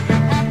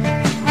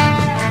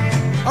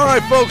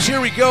right, folks, here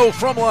we go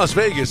from Las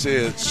Vegas.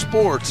 It's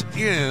Sports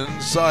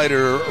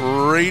Insider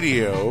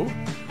Radio.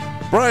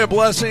 Brian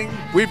Blessing,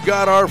 we've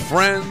got our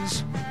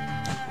friends,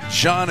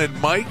 John and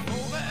Mike.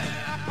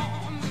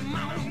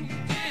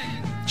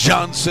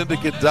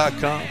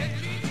 JohnSyndicate.com,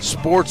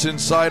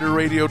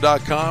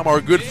 SportsInsiderRadio.com.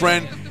 Our good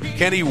friend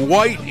Kenny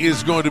White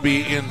is going to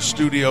be in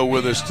studio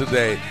with us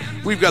today.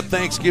 We've got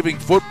Thanksgiving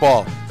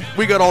football.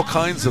 We got all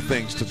kinds of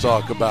things to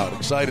talk about.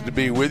 Excited to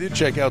be with you.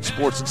 Check out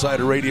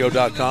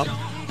SportsInsiderRadio.com.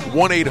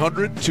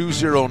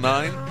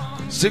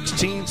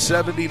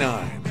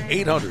 1-800-209-1679.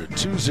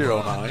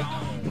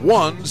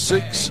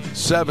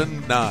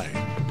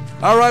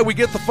 800-209-1679. All right, we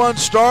get the fun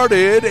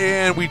started,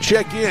 and we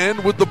check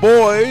in with the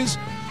boys,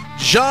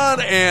 John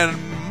and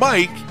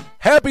Mike.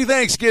 Happy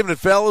Thanksgiving,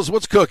 fellas.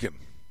 What's cooking?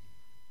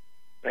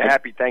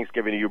 Happy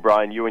Thanksgiving to you,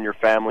 Brian, you and your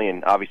family,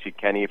 and obviously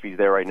Kenny, if he's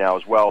there right now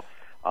as well.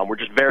 We're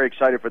just very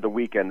excited for the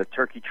weekend. The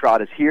turkey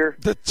trot is here.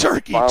 The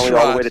turkey Finally,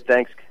 trot. all the way to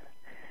Thanksgiving.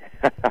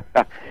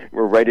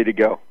 We're ready to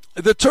go.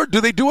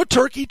 Do they do a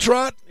turkey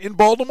trot in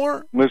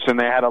Baltimore? Listen,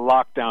 they had to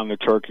lock down the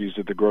turkeys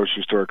at the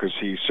grocery store because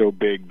he's so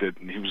big that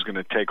he was going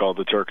to take all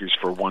the turkeys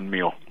for one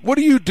meal. What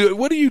do you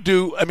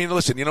do? I mean,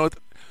 listen,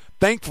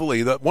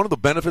 thankfully, one of the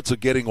benefits of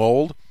getting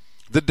old,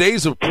 the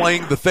days of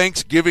playing the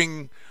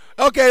Thanksgiving.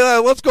 Okay,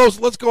 let's go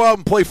out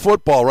and play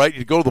football, right?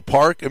 You go to the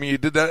park. I mean, you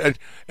did that, and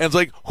it's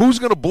like, who's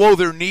going to blow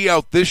their knee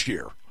out this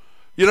year?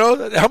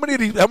 How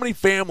many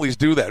families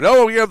do that?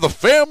 Oh, we have the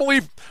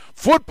family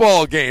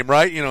football game,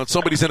 right? And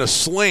somebody's in a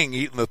sling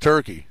eating the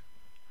turkey.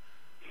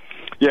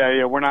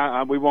 Yeah, we're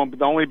not. We won't.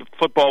 The only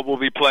football we'll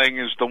be playing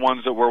is the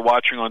ones that we're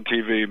watching on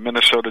TV: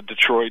 Minnesota,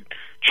 Detroit,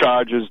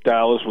 Chargers,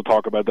 Dallas. We'll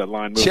talk about that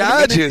line.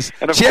 Chargers.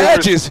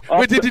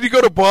 Wait, did you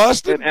go to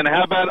Boston? And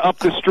how about up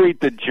the street,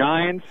 the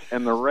Giants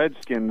and the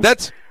Redskins?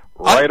 That's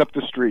right up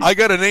the street. I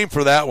got a name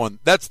for that one.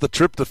 That's the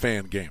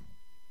tryptophan game.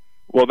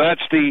 Well,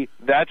 that's the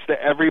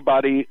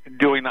everybody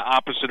doing the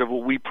opposite of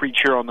what we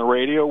preach here on the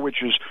radio,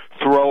 which is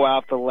throw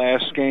out the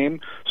last game.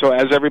 So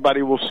as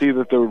everybody will see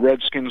that the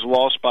Redskins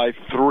lost by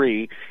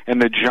 3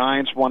 and the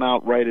Giants won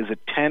outright as a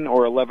 10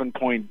 or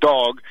 11-point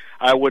dog,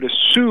 I would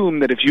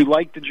assume that if you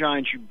like the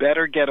Giants, you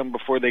better get them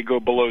before they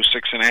go below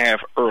 6.5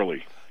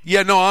 early.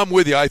 Yeah, no, I'm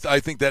with you. I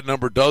think that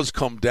number does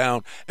come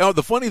down.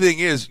 The funny thing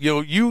is,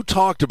 you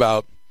talked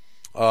about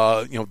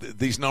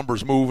these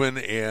numbers moving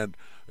and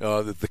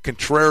the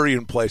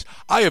contrarian place.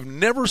 I have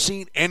never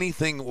seen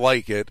anything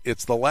like it.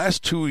 It's the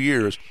last 2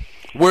 years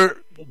where,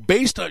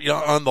 based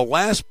on the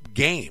last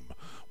game,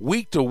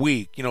 week to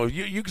week,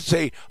 you could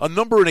say a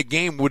number in a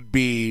game would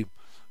be,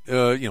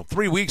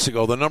 3 weeks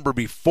ago, the number would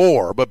be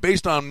 4. But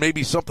based on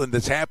maybe something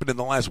that's happened in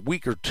the last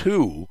week or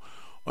two,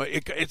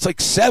 it's like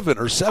 7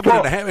 or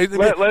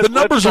 7.5. The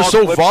numbers are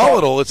so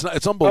volatile. It's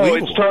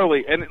unbelievable. Oh, it's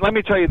totally. And let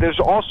me tell you, there's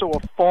also a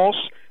false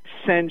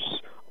sense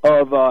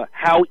of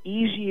how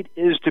easy it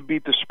is to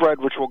beat the spread,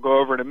 which we'll go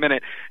over in a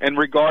minute, and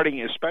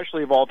regarding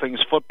especially of all things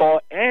football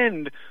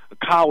and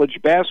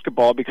college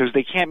basketball, because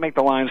they can't make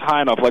the lines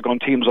high enough, like on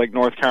teams like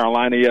North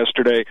Carolina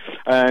yesterday.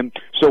 And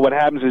so what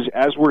happens is,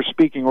 as we're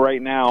speaking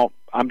right now,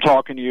 I'm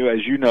talking to you,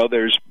 as you know,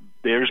 there's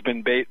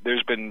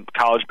been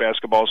college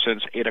basketball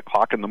since 8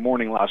 o'clock in the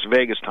morning, Las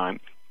Vegas time.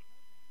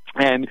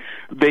 And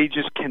they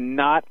just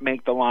cannot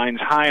make the lines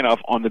high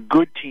enough on the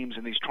good teams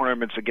in these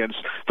tournaments against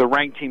the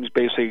ranked teams,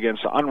 basically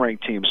against the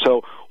unranked teams.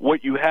 So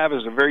what you have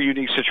is a very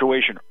unique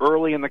situation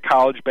early in the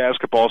college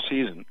basketball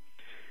season.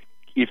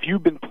 If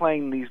you've been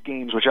playing these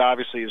games, which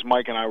obviously, as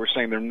Mike and I were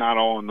saying, they're not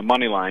all on the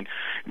money line,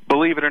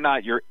 believe it or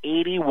not, you're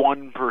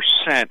 81%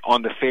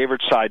 on the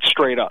favorite side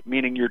straight up,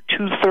 meaning you're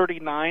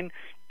 239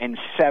 and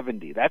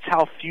 70. That's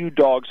how few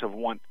dogs have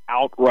won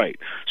outright.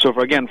 So,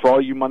 for all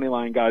you money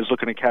line guys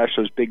looking to cash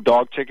those big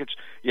dog tickets,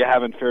 you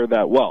haven't fared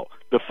that well.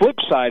 The flip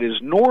side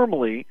is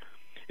normally,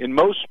 in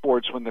most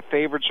sports, when the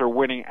favorites are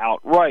winning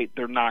outright,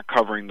 they're not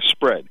covering the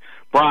spread.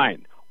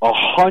 Brian,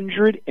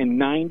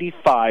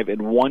 195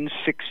 and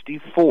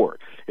 164.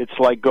 It's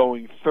like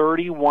going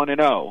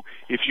 31-0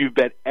 if you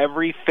bet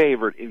every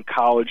favorite in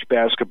college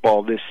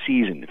basketball this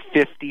season,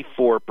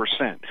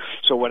 54%.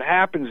 So what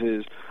happens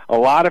is a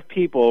lot of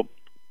people,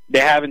 they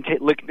haven't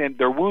licked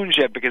their wounds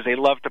yet because they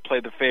love to play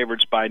the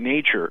favorites by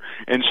nature.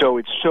 And so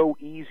it's so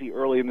easy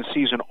early in the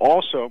season.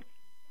 Also,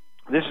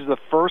 this is the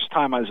first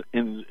time as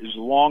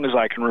long as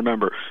I can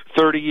remember,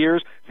 30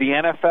 years, the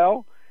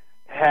NFL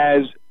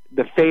has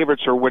the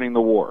favorites are winning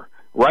the war.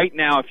 Right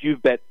now, if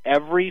you've bet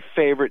every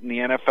favorite in the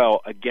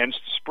NFL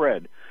against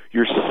spread,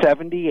 you're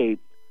 78,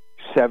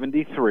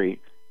 73,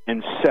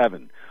 and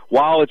 7.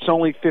 While it's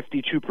only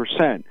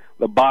 52%,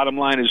 the bottom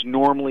line is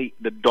normally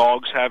the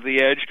dogs have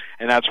the edge,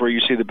 and that's where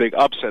you see the big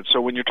upset. So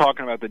when you're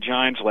talking about the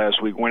Giants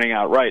last week winning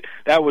outright,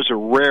 that was a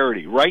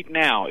rarity. Right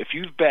now, if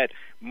you've bet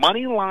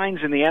money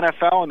lines in the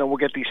NFL, and then we'll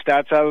get these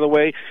stats out of the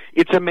way,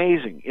 it's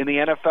amazing. In the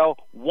NFL,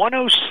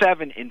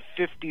 107 and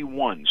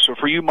 51. So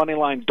for you money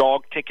line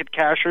dog ticket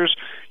cashers,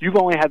 you've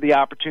only had the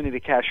opportunity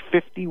to cash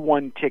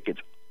 51 tickets.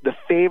 The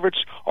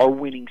favorites are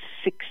winning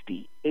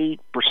 60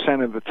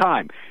 of the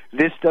time.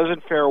 This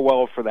doesn't fare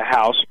well for the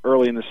house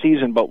early in the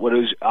season, but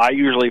I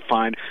usually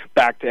find,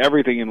 back to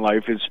everything in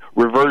life, is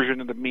reversion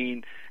to the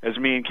mean, as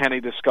me and Kenny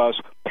discuss,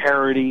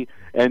 parity.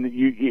 And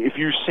if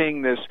you're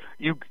seeing this,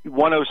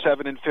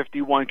 107 and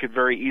 51 could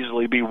very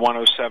easily be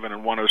 107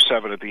 and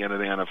 107 at the end of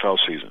the NFL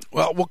season.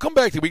 Well, we'll come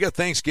back to, we got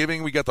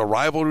Thanksgiving, we got the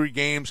rivalry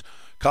games,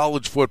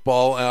 college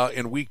football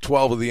in Week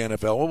 12 of the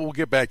NFL. Well, we'll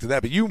get back to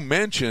that. But you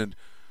mentioned,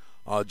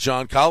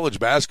 John, college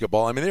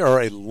basketball. I mean, there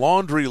are a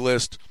laundry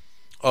list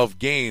of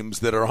games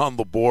that are on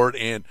the board,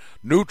 and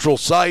neutral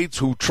sites,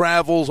 who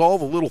travels, all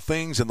the little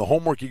things and the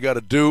homework you got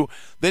to do.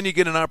 Then you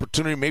get an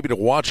opportunity maybe to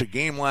watch a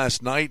game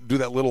last night, do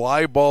that little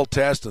eyeball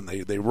test, and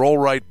they roll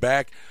right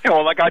back.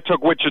 Like I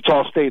took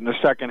Wichita State in the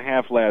second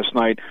half last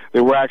night. They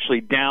were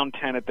actually down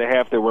 10 at the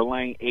half. They were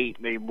laying 8.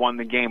 They won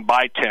the game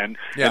by 10.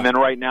 Yeah. And then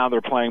right now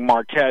they're playing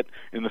Marquette.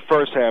 In the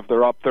first half,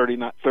 they're up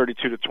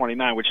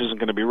 32-29, which isn't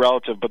going to be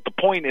relative. But the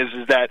point is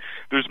that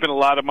there's been a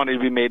lot of money to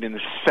be made in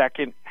the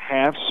second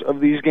halves of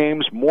these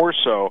games, more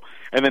so.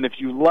 And then if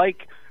you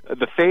like,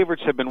 the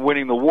favorites have been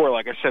winning the war,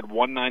 like I said,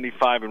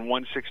 195 and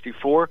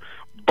 164,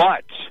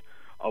 but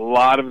a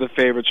lot of the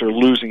favorites are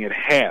losing at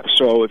half.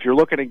 So if you're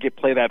looking to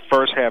play that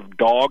first half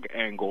dog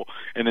angle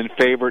and then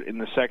favorite in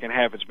the second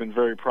half, it's been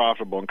very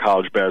profitable in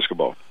college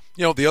basketball.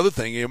 The other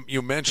thing,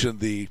 you mentioned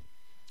the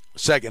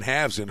second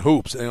halves in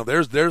hoops.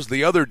 There's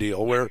the other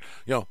deal where,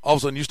 all of a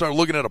sudden you start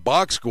looking at a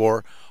box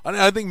score.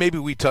 I think maybe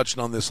we touched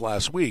on this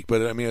last week,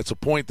 but I mean, it's a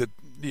point that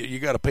you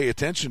got to pay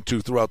attention to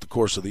throughout the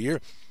course of the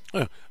year.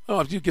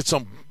 If you get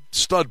some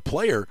stud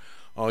player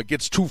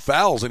gets 2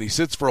 fouls and he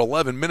sits for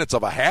 11 minutes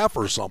of a half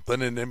or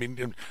something, and I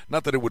mean,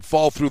 not that it would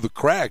fall through the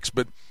cracks,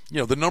 but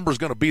the number's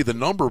going to be the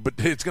number, but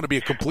it's going to be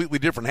a completely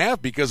different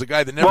half because a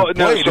guy that never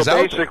played is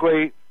out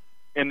there.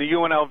 In the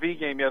UNLV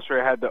game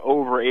yesterday, I had the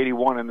over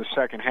 81 in the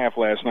second half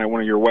last night,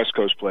 one of your West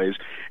Coast plays,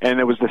 and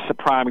it was the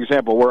prime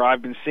example where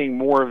I've been seeing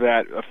more of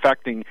that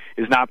affecting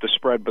is not the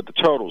spread but the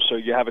total. So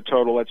you have a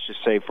total, let's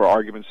just say for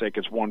argument's sake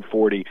it's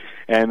 140,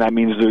 and that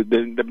means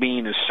the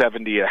mean is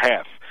 70 a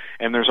half,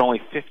 and there's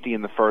only 50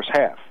 in the first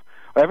half.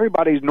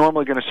 Everybody's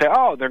normally going to say,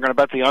 they're going to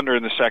bet the under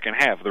in the second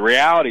half. The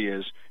reality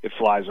is it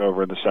flies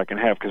over in the second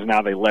half because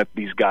now they let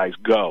these guys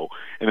go,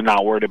 and they're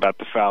not worried about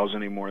the fouls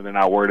anymore. They're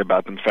not worried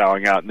about them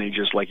fouling out, and they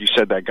just, like you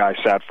said, that guy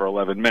sat for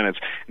 11 minutes.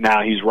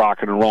 Now he's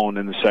rocking and rolling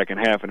in the second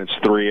half, and it's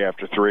 3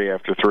 after 3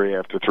 after 3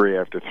 after 3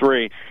 after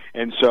 3.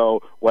 And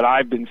so what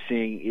I've been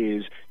seeing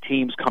is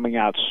teams coming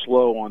out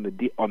slow on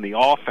the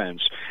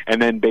offense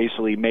and then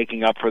basically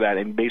making up for that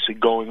and basically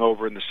going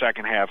over in the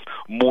second half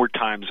more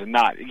times than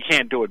not. You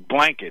can't do it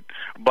blanket,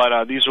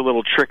 but these are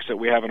little tricks that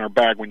we have in our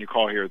bag when you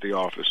call here at the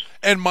office.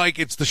 And, Mike,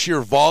 it's the sheer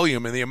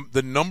volume and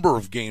the number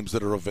of games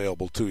that are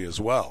available to you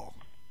as well.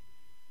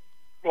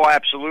 Well,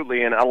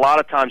 absolutely, and a lot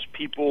of times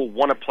people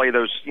want to play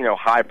those,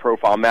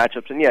 high-profile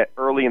matchups, and yet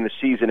early in the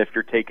season, if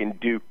you're taking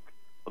Duke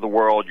of the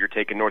world, you're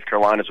taking North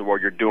Carolina of the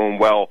world, you're doing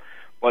well.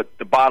 But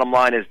the bottom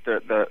line is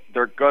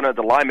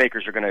the line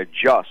makers are gonna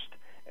adjust,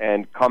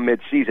 and come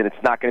mid-season,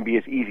 it's not going to be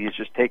as easy as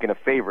just taking a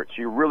favorite.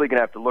 So you're really going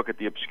to have to look at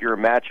the obscure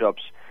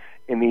matchups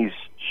in these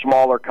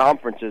smaller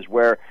conferences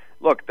where,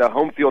 look, the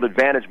home field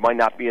advantage might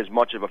not be as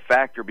much of a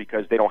factor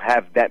because they don't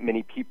have that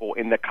many people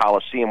in the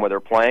Coliseum where they're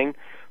playing.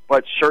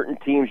 But certain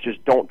teams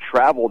just don't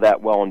travel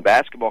that well in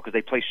basketball because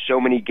they play so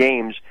many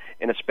games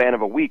in a span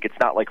of a week. It's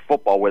not like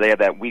football where they have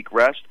that week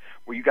rest,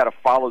 where you got to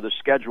follow the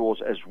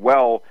schedules as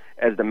well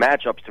as the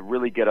matchups to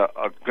really get a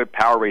good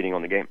power rating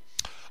on the game.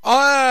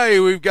 Hi,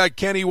 we've got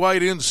Kenny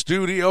White in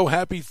studio.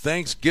 Happy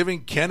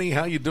Thanksgiving, Kenny.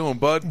 How you doing,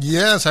 bud?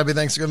 Yes, happy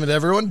Thanksgiving to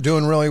everyone.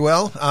 Doing really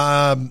well.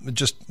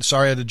 Just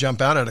sorry I had to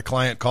jump out at a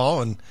client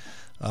call, and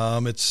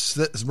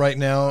it's right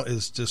now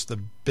is just the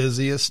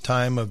busiest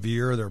time of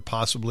year there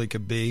possibly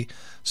could be.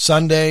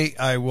 Sunday,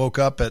 I woke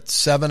up at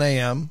 7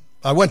 a.m.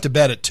 I went to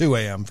bed at 2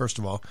 a.m., first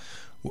of all.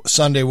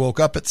 Sunday, woke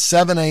up at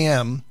 7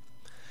 a.m.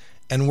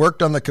 and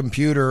worked on the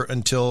computer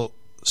until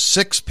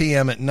 6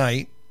 p.m. at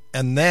night,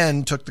 and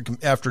then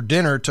after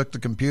dinner, took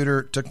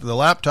the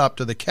laptop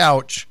to the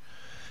couch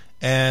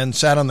and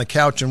sat on the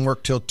couch and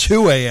worked till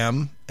 2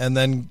 a.m. and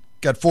then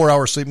got 4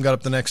 hours sleep and got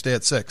up the next day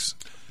at 6,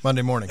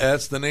 Monday morning.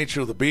 That's the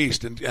nature of the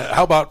beast. And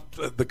how about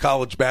the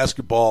college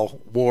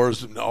basketball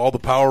wars and all the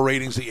power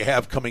ratings that you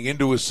have coming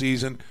into a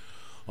season?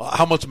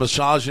 How much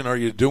massaging are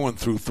you doing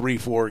through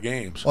 3-4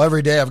 games? Well,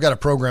 every day I've got a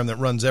program that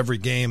runs every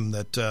game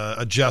that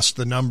adjusts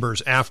the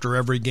numbers after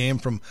every game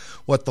from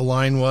what the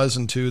line was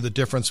and to the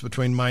difference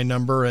between my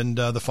number and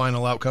the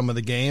final outcome of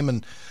the game.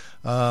 And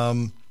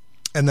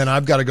then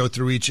I've got to go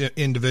through each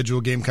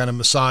individual game, kind of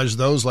massage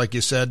those, like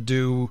you said,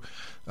 to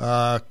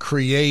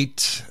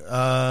create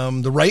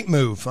the right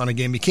move on a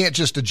game. You can't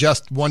just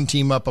adjust one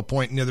team up a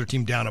point and the other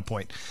team down a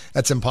point.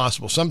 That's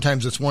impossible.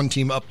 Sometimes it's one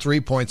team up 3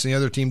 points and the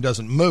other team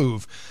doesn't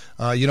move.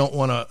 You don't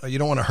want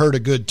to hurt a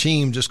good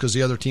team just because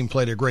the other team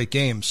played a great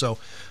game. So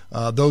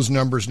those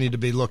numbers need to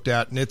be looked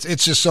at, and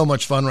it's just so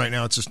much fun right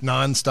now. It's just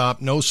nonstop,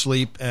 no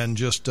sleep, and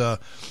just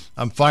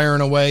I'm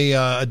firing away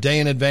a day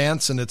in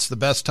advance, and it's the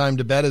best time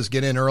to bet is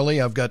get in early.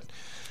 I've got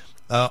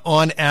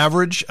On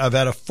average, I've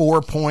had a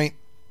 4-point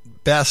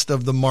best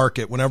of the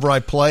market. Whenever I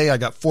play, I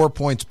got 4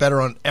 points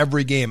better on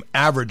every game,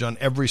 average on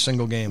every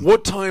single game.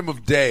 What time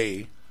of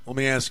day, let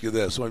me ask you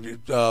this,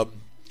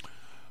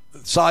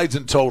 sides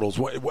and totals,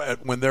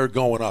 when they're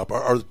going up,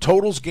 are the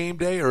totals game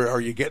day, or are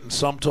you getting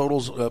some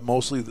totals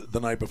mostly the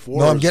night before?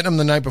 No, I'm getting them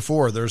the night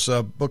before. There's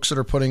books that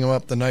are putting them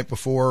up the night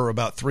before,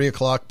 about 3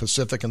 o'clock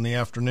Pacific in the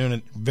afternoon.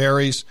 It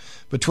varies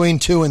between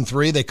 2 and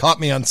 3. They caught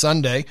me on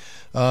Sunday.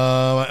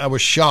 I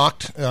was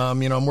shocked.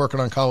 I'm working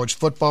on college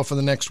football for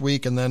the next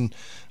week, and then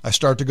I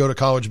start to go to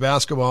college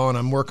basketball, and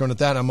I'm working at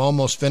that. I'm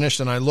almost finished,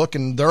 and I look,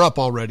 and they're up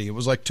already. It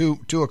was like 2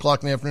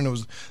 o'clock in the afternoon. It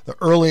was the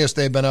earliest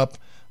they've been up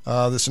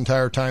this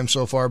entire time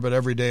so far, but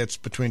every day it's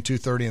between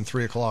 2:30 and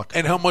 3 o'clock.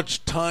 And how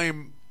much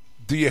time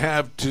do you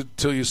have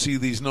till you see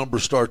these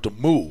numbers start to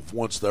move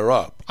once they're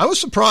up? I was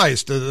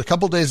surprised. A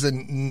couple of days,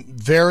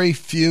 very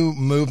few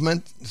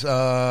movement,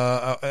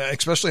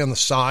 especially on the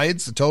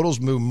sides. The totals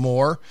move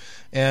more,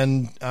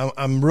 and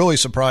I'm really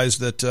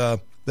surprised that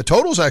the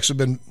totals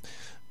actually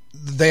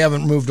they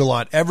haven't moved a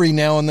lot. Every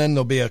now and then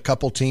there'll be a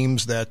couple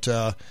teams that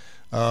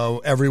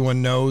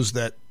everyone knows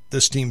that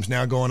this team's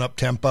now going up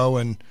tempo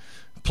and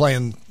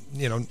playing,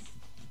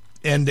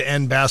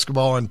 end-to-end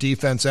basketball on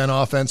defense and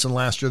offense, and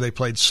last year they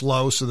played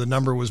slow, so the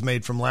number was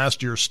made from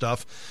last year's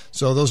stuff.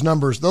 So those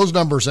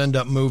numbers end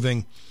up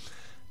moving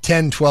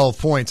 10, 12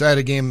 points. I had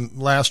a game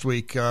last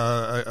week.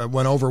 I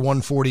went over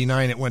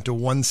 149. It went to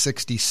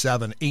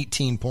 167,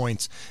 18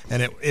 points,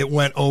 and it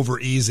went over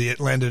easy. It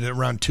landed at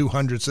around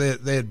 200, so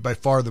they had by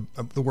far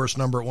the worst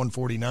number at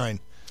 149.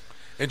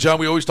 And, John,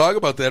 we always talk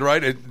about that,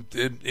 right?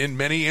 In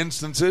many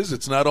instances,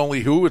 it's not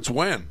only who, it's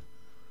when.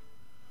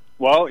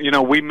 Well,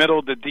 we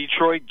middled the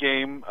Detroit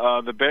game,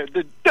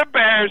 the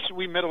Bears.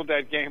 We middled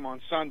that game on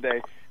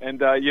Sunday,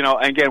 and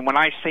again, when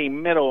I say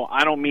middle,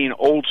 I don't mean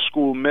old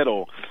school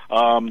middle.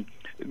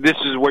 This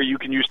is where you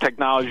can use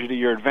technology to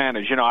your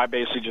advantage. I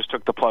basically just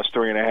took the plus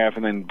 3.5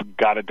 and then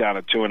got it down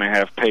to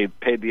 2.5.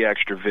 Paid the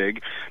extra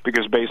vig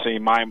because basically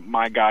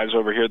my guys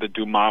over here that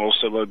do models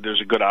said, look,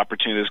 there's a good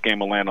opportunity this game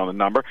will land on the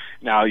number.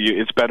 Now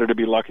it's better to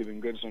be lucky than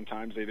good.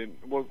 Sometimes they didn't.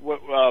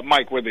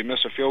 Mike, would they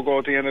miss a field goal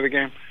at the end of the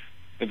game?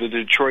 The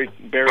Detroit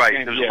Bears game?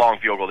 Right, there was a long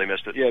field goal. They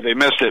missed it. Yeah, they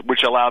missed it,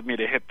 which allowed me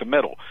to hit the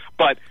middle.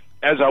 But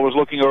as I was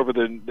looking over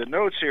the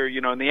notes here, in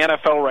the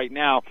NFL right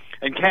now,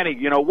 and Kenny,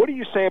 what do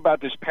you say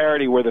about this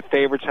parity where the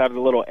favorites have the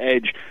little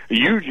edge, a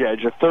huge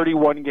edge, a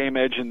 31-game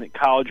edge in the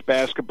college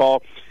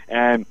basketball,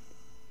 and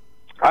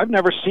I've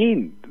never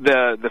seen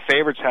the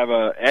favorites have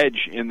a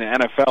edge in the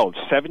NFL. It's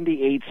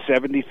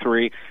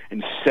 78-73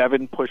 and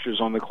 7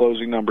 pushes on the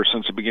closing number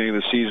since the beginning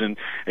of the season.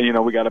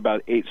 And, we got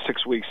about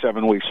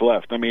 7 weeks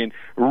left. I mean,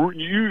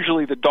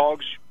 usually the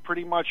dogs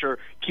pretty much are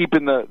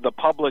keeping the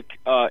public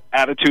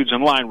attitudes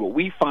in line. What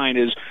we find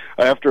is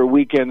after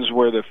weekends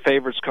where the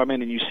favorites come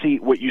in and you see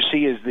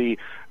is the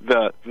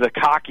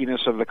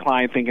cockiness of the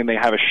client thinking they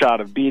have a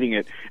shot of beating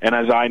it. And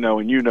as I know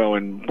and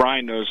and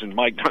Brian knows and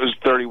Mike knows,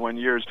 31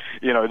 years,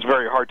 it's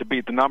very hard to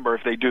beat the number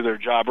if they do their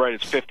job right.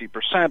 It's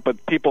 50%,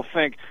 but people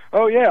think,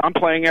 oh yeah, I'm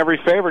playing every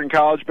favorite in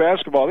college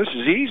basketball. This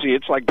is easy.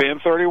 It's like being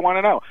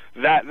 31-0.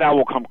 That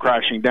will come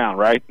crashing down,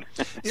 right?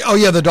 Oh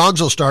yeah, the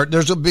dogs will start.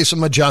 There'll be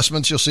some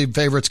adjustments. You'll see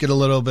favorites get a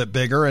little bit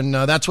bigger, and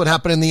that's what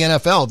happened in the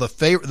NFL.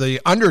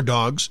 The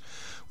underdogs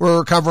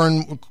were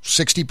covering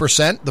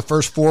 60% the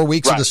first 4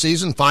 weeks of the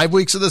season, 5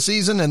 weeks of the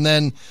season, and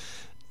then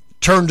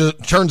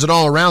turns it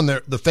all around.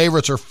 The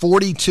favorites are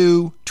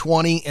 42,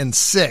 20, and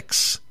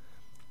 6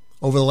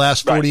 over the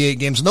last 48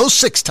 games. And those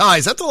 6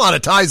 ties, that's a lot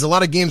of ties, a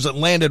lot of games that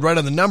landed right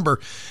on the number.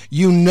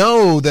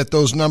 That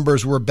those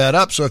numbers were bet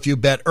up, so if you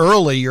bet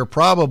early, you're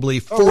probably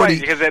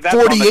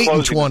 48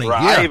 and 20. Yeah.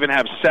 I even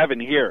have 7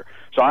 here.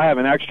 So I have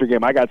an extra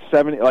game. I got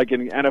 7, like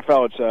in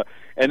NFL, it's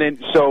and then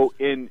so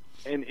in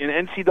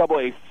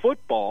NCAA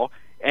football,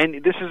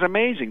 and this is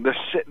amazing.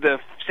 The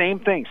same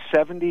thing,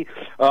 62%,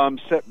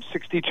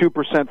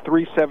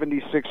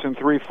 376 and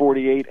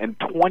 348, and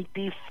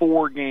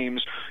 24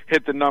 games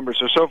hit the number.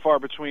 So far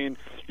between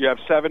you have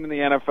 7 in the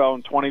NFL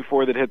and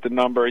 24 that hit the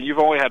number, and you've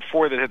only had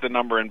 4 that hit the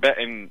number in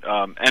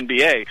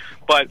NBA.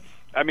 But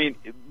I mean,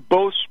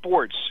 both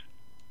sports,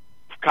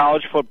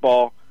 college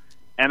football,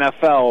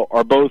 NFL,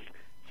 are both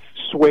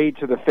swayed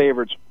to the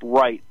favorites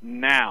right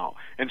now,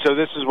 and so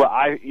this is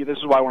why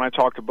when I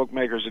talk to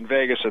bookmakers in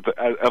Vegas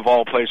of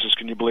all places,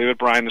 can you believe it,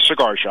 Brian, the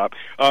cigar shop,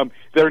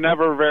 they're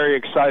never very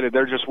excited.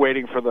 They're just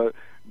waiting for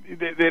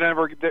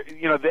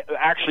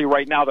actually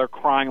right now they're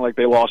crying like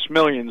they lost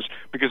millions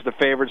because the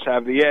favorites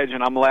have the edge,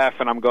 and I'm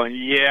laughing. I'm going,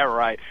 yeah,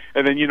 right,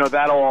 and then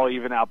that'll all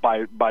even out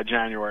by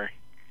January.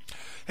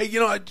 Hey,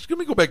 let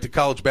me go back to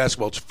college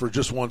basketball for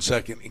just 1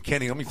 second, and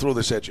Kenny, let me throw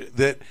this at you.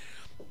 That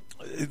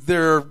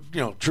there are,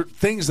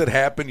 things that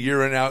happen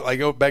year in out. I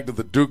go back to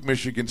the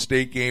Duke-Michigan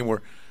State game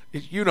where,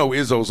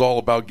 Izzo's all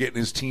about getting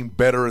his team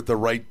better at the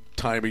right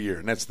time of year,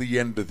 and that's the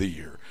end of the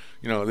year.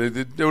 He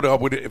would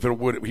have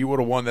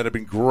won, that'd have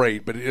been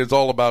great, but it's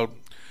all about,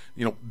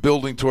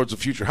 building towards the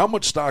future. How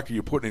much stock are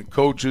you putting in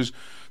coaches?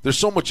 There's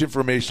so much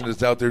information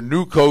that's out there.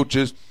 New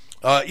coaches,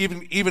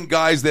 Even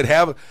guys that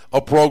have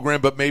a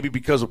program, but maybe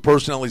because of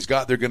personnel he's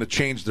got, they're going to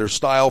change their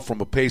style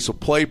from a pace of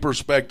play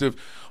perspective.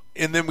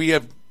 And then we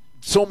have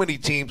so many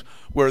teams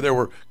where there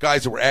were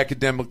guys that were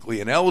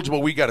academically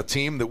ineligible. We got a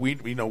team that we're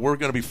going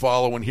to be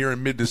following here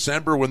in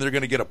mid-December when they're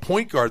going to get a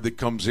point guard that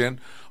comes in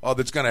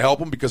that's going to help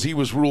them because he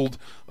was ruled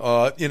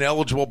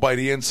ineligible by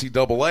the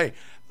NCAA.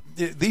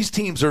 These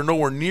teams are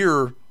nowhere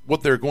near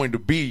what they're going to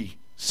be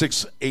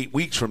 6-8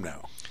 weeks from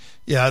now.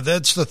 Yeah,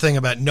 that's the thing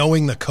about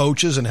knowing the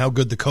coaches and how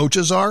good the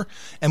coaches are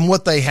and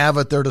what they have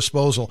at their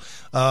disposal.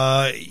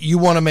 You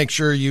want to make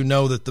sure you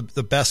know that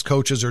the best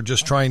coaches are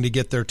just trying to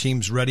get their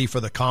teams ready for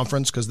the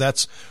conference, because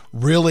that's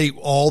really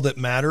all that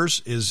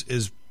matters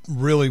is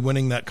really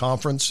winning that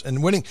conference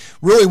and winning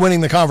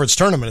the conference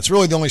tournament. It's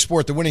really the only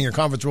sport that winning your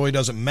conference really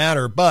doesn't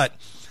matter, but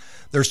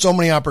there's so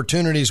many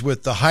opportunities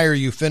with the higher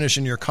you finish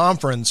in your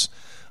conference,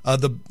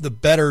 the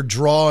better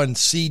draw and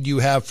seed you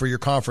have for your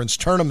conference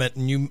tournament.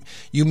 And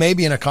you may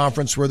be in a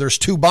conference where there's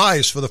 2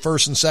 byes for the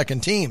first and second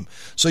team.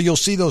 So you'll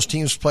see those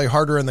teams play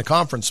harder in the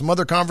conference. Some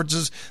other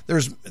conferences,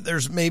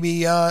 there's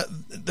maybe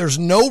there's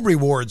no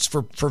rewards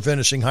for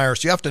finishing higher.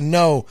 So you have to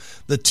know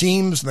the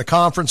teams and the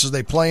conferences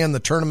they play in, the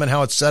tournament,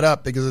 how it's set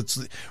up, because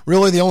it's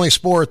really the only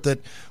sport that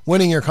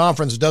winning your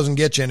conference doesn't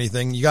get you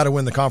anything. You got to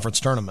win the conference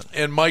tournament.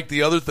 And Mike,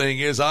 the other thing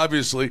is,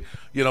 obviously,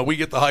 we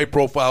get the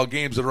high-profile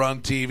games that are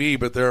on TV,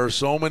 but there are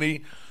so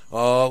many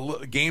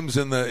games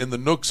in the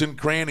nooks and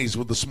crannies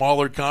with the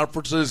smaller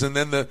conferences, and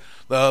then the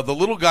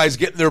little guys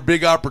getting their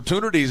big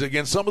opportunities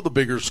against some of the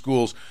bigger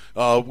schools,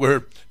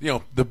 where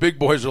the big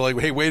boys are like,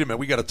 hey, wait a minute,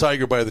 we got a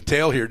tiger by the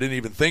tail here, didn't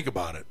even think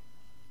about it.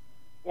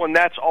 Well, and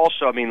that's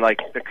also, like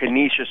the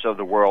Canisius of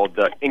the world,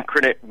 the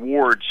Incarnate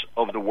Wards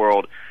of the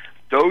world,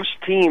 those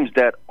teams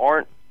that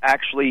aren't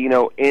actually,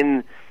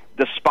 in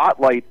the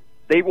spotlight,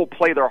 they will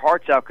play their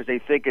hearts out because they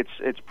think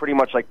it's pretty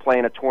much like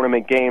playing a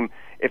tournament game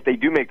if they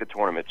do make the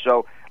tournament.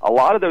 So a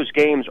lot of those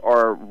games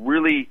are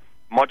really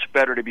much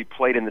better to be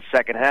played in the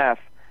second half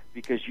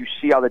because you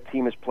see how the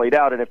team is played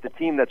out. And if the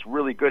team that's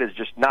really good is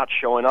just not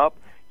showing up,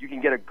 you can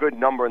get a good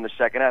number in the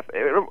second half.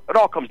 It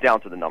all comes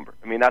down to the number.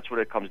 That's what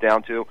it comes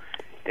down to.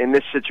 In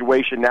this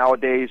situation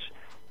nowadays,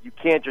 you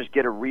can't just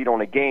get a read on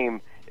a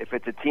game if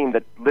it's a team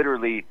that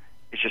literally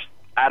is just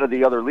out of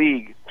the other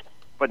league,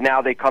 but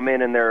now they come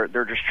in and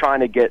they're just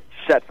trying to get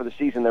set for the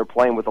season. They're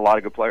playing with a lot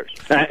of good players.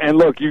 And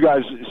look, you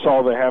guys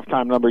saw the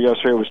halftime number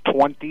yesterday. It was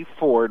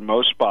 24 in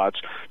most spots,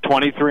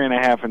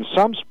 23.5 in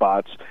some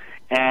spots.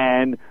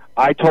 And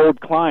I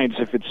told clients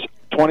if it's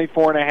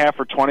 24.5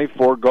 or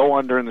 24, go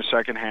under in the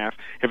second half.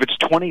 If it's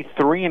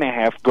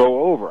 23.5,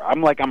 go over.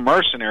 I'm like a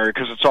mercenary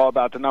because it's all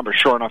about the number.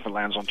 Sure enough, it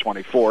lands on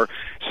 24.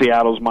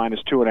 Seattle's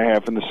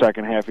 -2.5 in the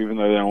second half. Even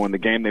though they don't win the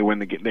game, they win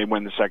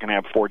the second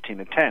half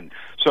 14-10.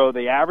 So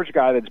the average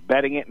guy that's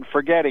betting it and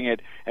forgetting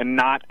it and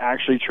not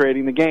actually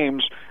trading the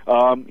games,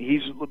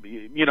 he's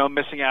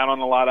missing out on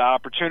a lot of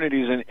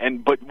opportunities.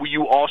 But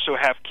you also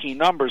have key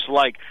numbers.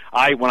 Like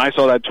when I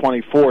saw that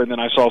 24, and then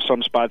I saw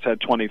some spots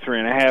had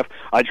 23.5.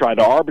 I tried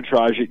to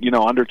arbitrage it,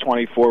 under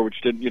 24,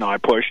 which did, I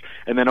pushed,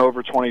 and then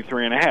over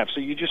 23.5. So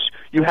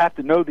you have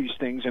to know these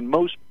things, and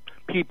most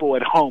people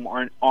at home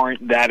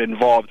aren't that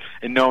involved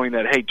in knowing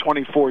that, hey,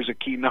 24 is a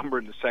key number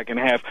in the second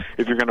half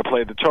if you're going to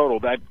play the total.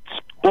 That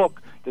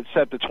book that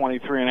set the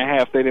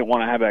 23.5, they didn't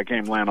want to have that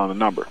game land on the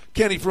number.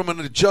 Kenny, from an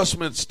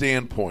adjustment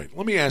standpoint,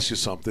 let me ask you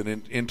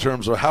something in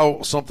terms of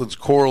how something's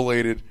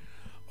correlated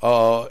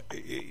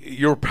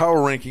your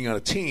power ranking on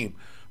a team,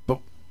 but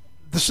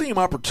the same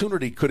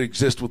opportunity could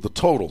exist with the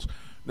totals.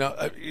 Now,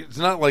 it's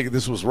not like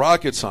this was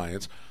rocket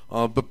science,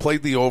 but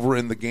played the over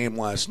in the game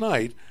last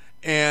night,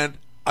 and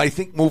I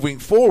think moving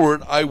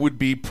forward, I would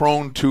be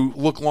prone to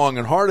look long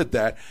and hard at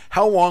that.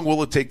 How long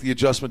will it take the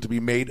adjustment to be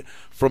made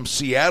from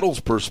Seattle's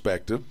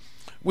perspective?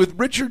 With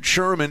Richard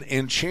Sherman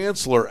and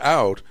Chancellor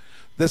out,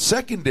 the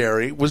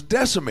secondary was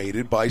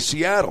decimated by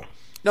Seattle.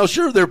 Now,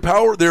 sure,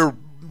 their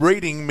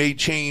rating may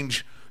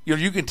change.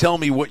 You can tell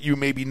me what you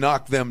maybe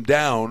knock them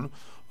down,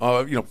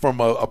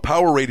 from a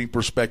power rating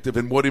perspective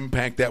and what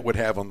impact that would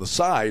have on the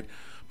side.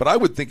 But I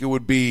would think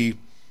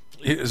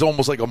it's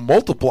almost like a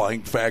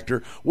multiplying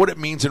factor what it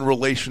means in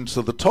relation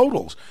to the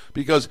totals.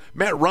 Because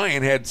Matt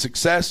Ryan had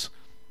success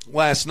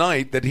last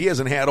night that he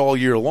hasn't had all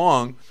year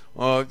long.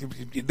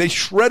 They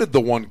shredded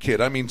the one kid.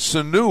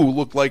 Sanu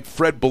looked like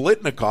Fred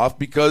Biletnikoff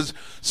because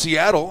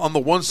Seattle, on the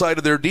one side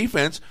of their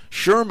defense,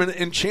 Sherman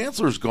and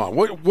Chancellor's gone.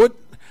 What?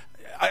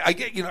 I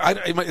get.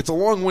 It's a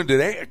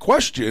long-winded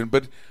question,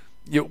 but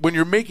when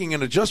you're making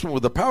an adjustment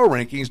with the power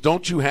rankings,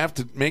 don't you have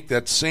to make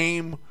that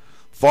same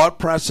thought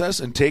process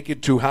and take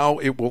it to how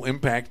it will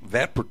impact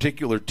that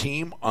particular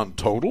team on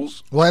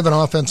totals? Well, I have an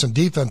offense and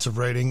defensive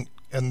rating,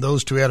 and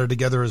those two added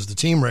together is the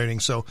team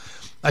rating. So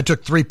I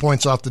took 3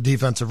 points off the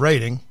defensive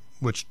rating,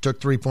 which took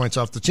 3 points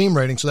off the team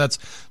rating. So that's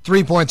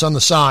 3 points on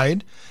the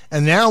side.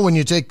 And now when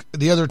you take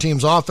the other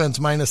team's offense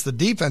minus the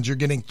defense, you're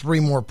getting 3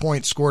 more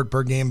points scored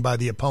per game by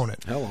the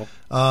opponent. Hello.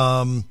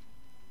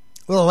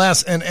 Well,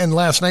 last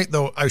night,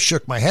 though, I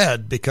shook my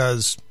head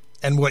because,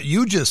 and what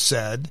you just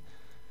said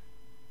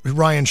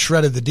Ryan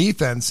shredded the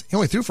defense, he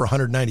only threw for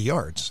 190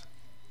 yards.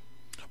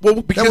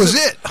 Well, because that was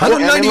it.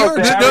 190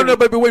 yards. No,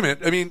 but wait a minute.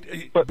 I mean,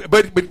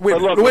 wait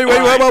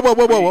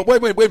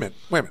a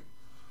minute.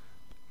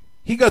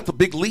 He got the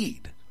big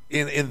lead,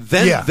 and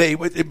then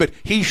but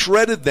he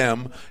shredded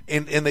them,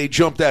 and they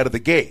jumped out of the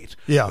gate.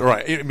 Yeah,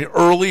 right. I mean,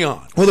 early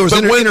on. Well, there was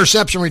an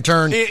interception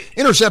return.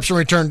 Interception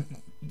return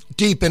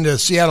deep into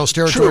Seattle's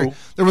territory. True.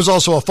 There was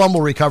also a fumble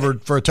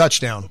recovered for a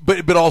touchdown.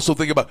 But also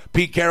think about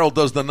Pete Carroll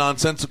does the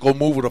nonsensical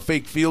move with a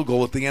fake field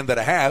goal at the end of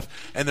the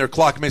half, and their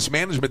clock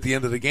mismanagement at the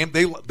end of the game.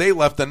 They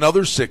left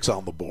another 6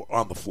 on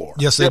the floor.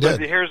 Yes, they did.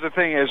 But here's the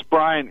thing: is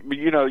Brian,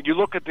 you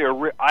look at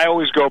I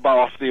always go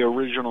off the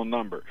original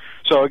number.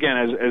 So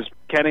again, as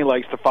Kenny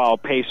likes to follow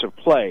pace of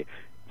play.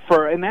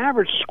 For an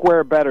average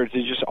square bettor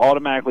to just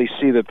automatically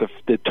see that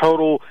the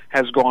total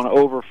has gone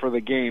over for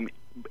the game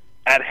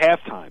at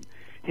halftime,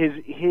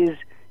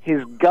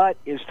 his gut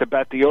is to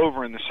bet the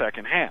over in the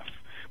second half.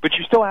 But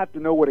you still have to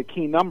know what a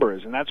key number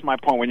is, and that's my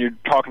point when you're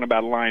talking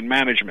about line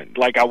management.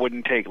 Like I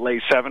wouldn't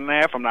lay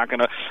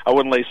 7.5. I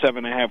wouldn't lay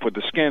 7.5 with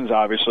the Skins.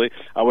 Obviously,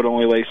 I would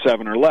only lay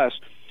 7 or less.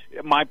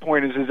 My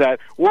point is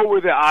that what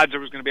were the odds there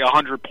was going to be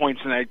 100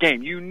 points in that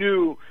game? You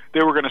knew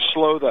they were going to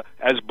slow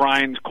as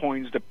Brian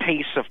coins, the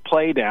pace of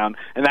play down,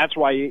 and that's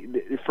why,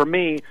 for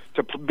me,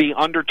 to be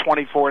under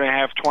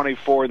 24.5,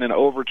 24, and then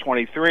over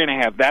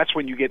 23.5, that's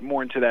when you get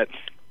more into that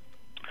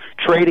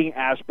trading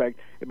aspect,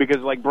 because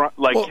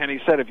Kenny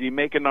said, if you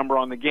make a number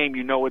on the game,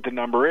 you know what the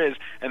number is,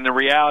 and the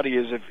reality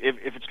is if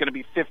it's going to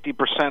be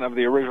 50% of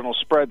the original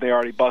spread, they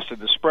already busted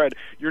the spread,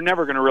 you're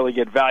never going to really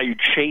get value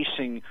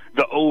chasing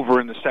the over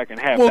in the second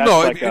half.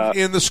 Well, that's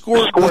in the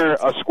score,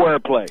 a square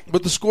play.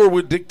 But the score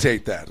would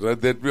dictate that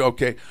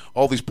okay,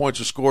 all these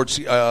points are scored.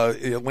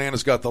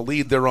 Atlanta's got the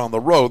lead. They're on the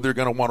road. They're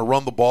going to want to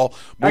run the ball,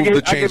 move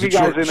the chains.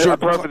 I'll give you guys a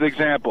perfect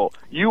example.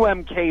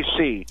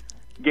 UMKC.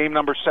 Game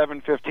number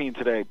 715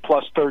 today,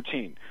 plus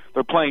 13.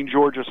 They're playing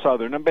Georgia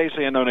Southern. I'm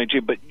basically a non-AG.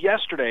 But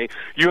yesterday,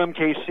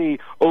 UMKC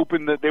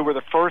opened they were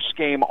the first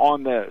game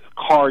on the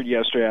card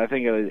yesterday. I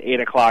think it was 8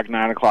 o'clock,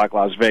 9 o'clock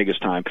Las Vegas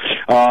time.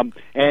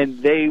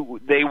 And they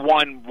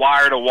won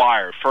wire to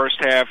wire. First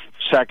half,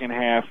 second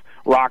half,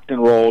 rocked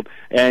and rolled.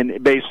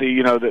 And basically,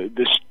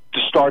 to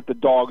start the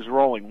dogs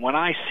rolling. When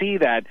I see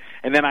that,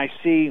 and then I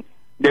see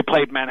they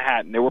played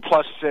Manhattan. They were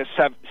plus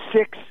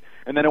 6.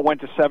 And then it went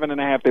to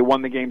 7.5. They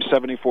won the game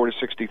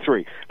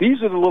 74-63.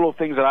 These are the little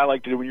things that I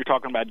like to do when you're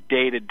talking about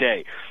day to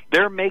day.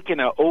 They're making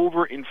an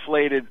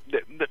overinflated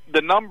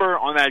the number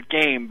on that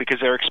game because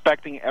they're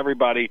expecting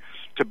everybody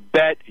to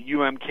bet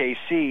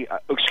UMKC.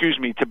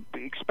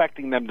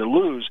 Expecting them to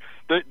lose.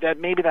 That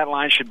maybe that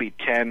line should be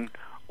 10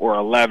 or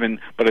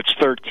 11, but it's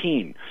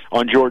 13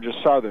 on Georgia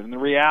Southern. And the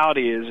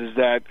reality is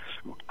that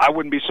I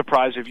wouldn't be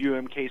surprised if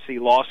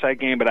UMKC lost that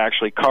game but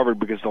actually covered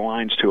because the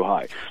line's too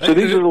high. So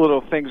these are the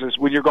little things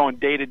when you're going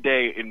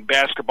day-to-day in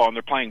basketball and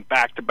they're playing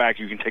back-to-back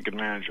you can take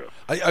advantage of.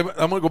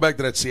 I'm going to go back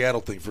to that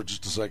Seattle thing for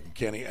just a second,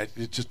 Kenny,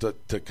 just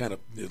to kind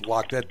of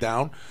lock that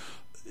down.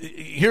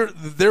 Here,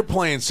 they're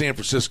playing San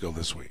Francisco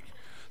this week.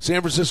 San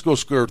Francisco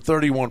scored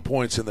 31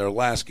 points in their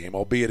last game,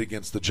 albeit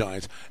against the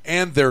Giants,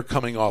 and they're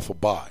coming off a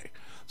bye.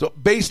 So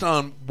based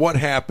on what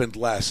happened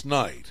last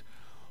night,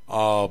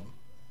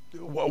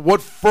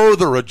 what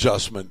further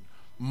adjustment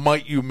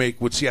might you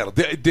make with Seattle?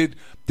 Did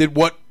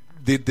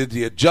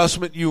the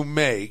adjustment you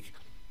make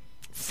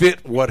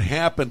fit what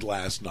happened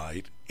last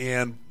night?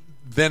 And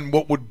then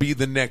what would be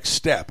the next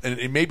step?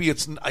 And maybe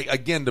it's,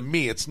 again, to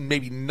me, it's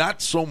maybe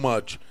not so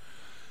much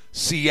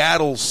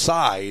Seattle's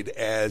side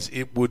as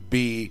it would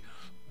be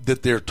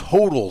that their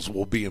totals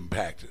will be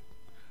impacted.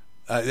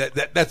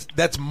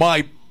 That's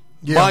my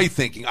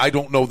thinking. I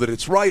don't know that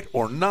it's right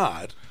or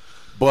not,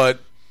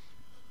 but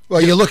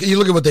you look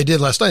at what they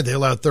did last night. They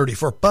allowed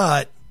 34,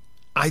 but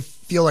I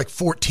feel like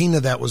 14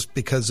 of that was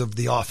because of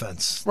the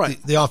offense. Right,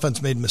 the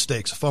offense made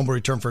mistakes, a fumble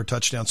return for a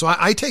touchdown. So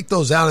I take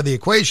those out of the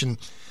equation,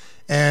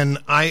 and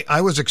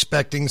I was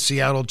expecting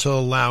Seattle to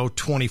allow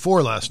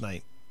 24 last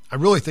night. I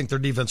really think their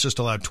defense just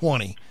allowed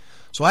 20.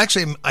 So I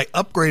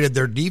upgraded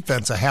their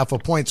defense a half a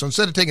point. So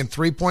instead of taking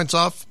 3 points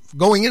off,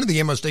 going into the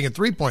game I was taking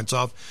 3 points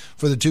off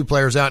for the two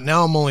players out.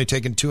 Now I'm only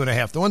taking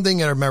 2.5. The one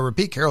thing I remember,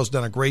 Pete Carroll's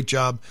done a great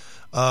job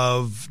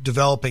of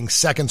developing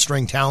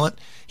second-string talent.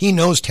 He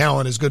knows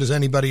talent as good as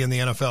anybody in the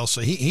NFL.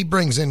 So he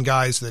brings in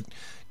guys that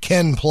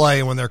can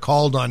play when they're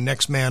called on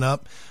next man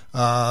up.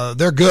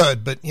 They're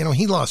good, but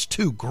he lost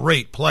 2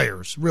 great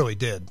players, really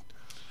did.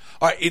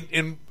 All right,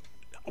 and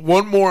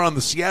one more on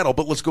the Seattle,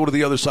 but let's go to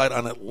the other side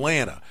on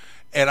Atlanta.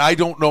 And I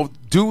don't know,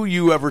 do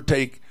you ever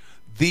take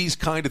these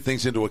kind of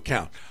things into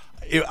account?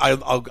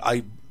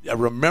 I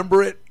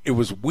remember it. It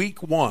was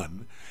week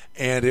 1,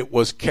 and it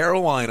was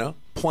Carolina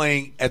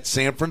playing at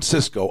San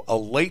Francisco, a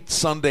late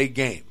Sunday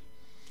game.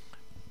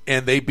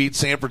 And they beat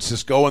San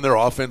Francisco, and their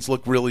offense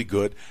looked really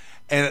good.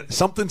 And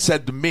something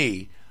said to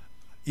me,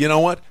 you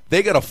know what?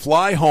 They got to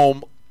fly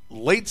home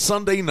late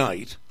Sunday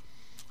night,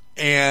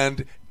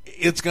 and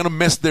it's going to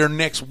mess their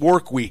next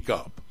work week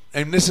up.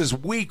 And this is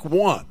week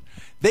 1.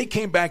 They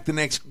came back the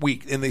next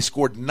week, and they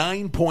scored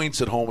 9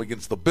 points at home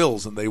against the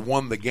Bills, and they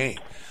won the game.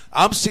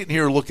 I'm sitting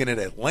here looking at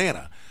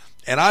Atlanta,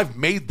 and I've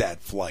made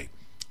that flight.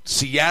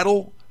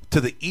 Seattle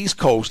to the East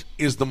Coast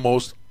is the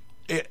most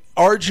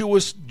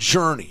arduous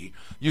journey.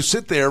 You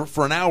sit there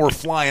for an hour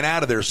flying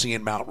out of there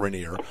seeing Mount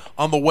Rainier.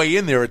 On the way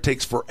in there, it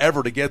takes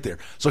forever to get there.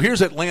 So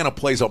here's Atlanta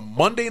plays a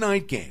Monday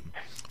night game,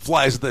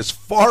 flies as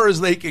far as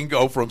they can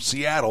go from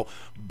Seattle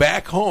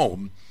back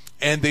home,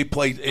 and they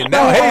play. And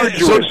now,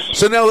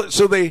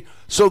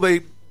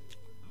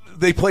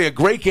 they play a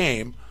great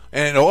game,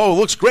 and it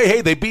looks great.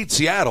 Hey, they beat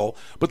Seattle,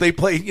 but they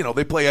play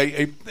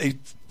a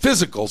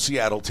physical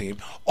Seattle team.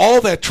 All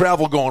that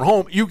travel going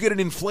home, you get an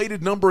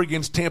inflated number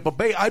against Tampa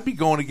Bay. I'd be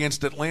going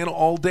against Atlanta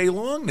all day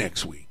long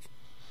next week.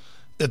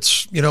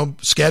 It's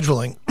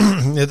scheduling,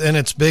 and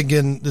it's bigger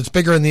in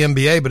the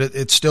NBA, but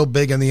it's still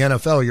big in the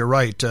NFL. You're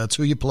right. It's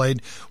who you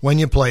played, when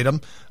you played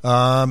them,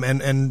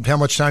 and how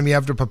much time you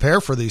have to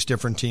prepare for these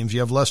different teams. You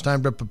have less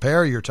time to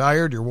prepare. You're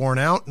tired. You're worn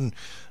out, and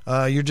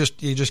you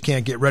just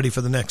can't get ready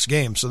for the next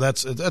game. So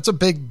that's a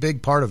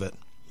big part of it.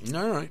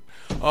 All right.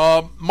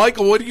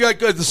 Michael, what do you got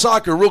good? The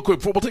soccer, real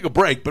quick. We'll take a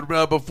break, but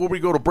before we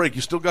go to break,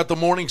 you still got the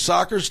morning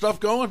soccer stuff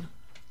going?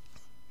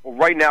 Well,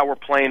 right now we're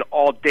playing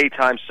all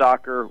daytime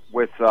soccer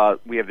with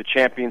we have the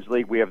Champions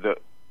League, we have the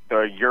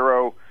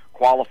Euro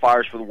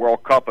qualifiers for the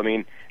World Cup. I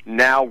mean,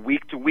 now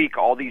week to week,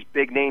 all these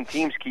big name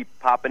teams keep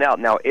popping out.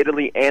 Now,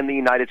 Italy and the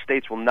United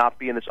States will not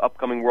be in this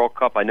upcoming World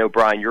Cup. I know,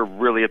 Brian, you're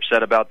really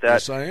upset about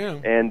that. Yes, I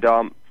am.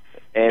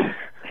 And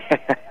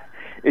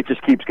it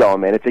just keeps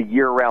going, man. It's a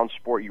year-round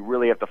sport. You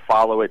really have to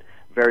follow it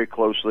very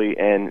closely,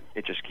 and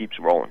it just keeps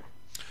rolling.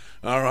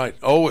 All right.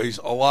 Always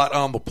a lot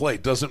on the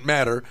plate. Doesn't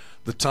matter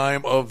the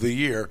time of the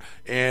year.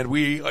 And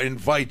we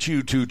invite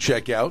you to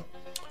check out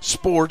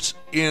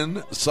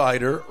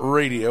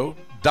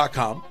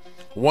SportsInsiderRadio.com.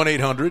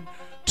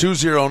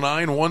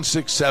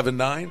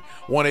 1-800-209-1679.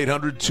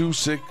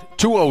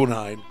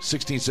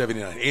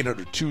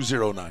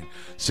 1-800-209-1679.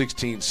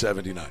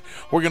 800-209-1679.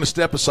 We're going to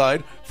step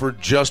aside for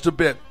just a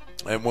bit.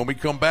 And when we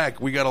come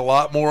back, we got a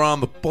lot more on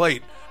the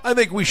plate. I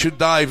think we should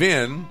dive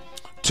in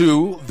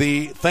to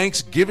the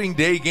Thanksgiving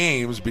Day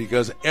games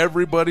because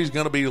everybody's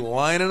going to be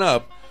lining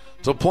up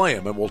to play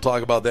them. And we'll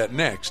talk about that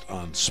next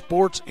on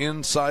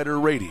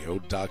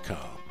SportsInsiderRadio.com.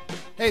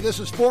 Hey, this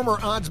is former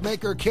odds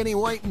maker Kenny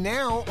White,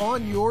 now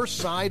on your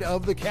side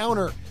of the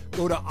counter.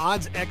 Go to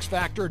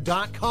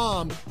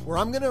oddsxfactor.com, where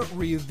I'm going to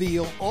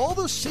reveal all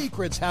the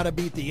secrets how to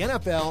beat the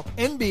NFL,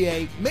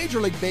 NBA,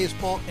 Major League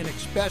Baseball, and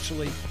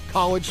especially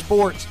college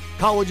sports.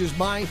 College is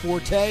my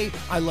forte.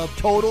 I love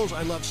totals,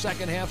 I love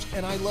second halves,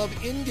 and I love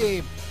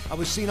in-game. I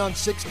was seen on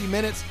 60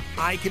 Minutes.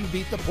 I can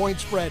beat the point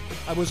spread.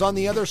 I was on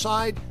the other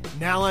side.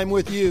 Now I'm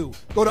with you.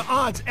 Go to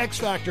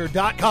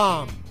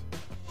oddsxfactor.com.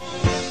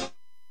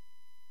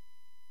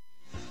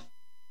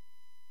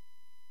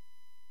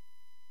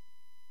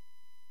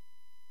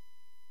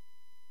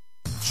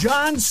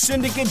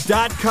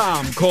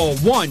 JohnSyndicate.com. Call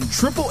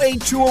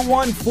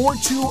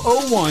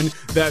 1-888-201-4201.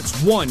 That's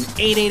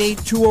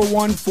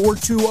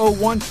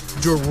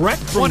 1-888-201-4201.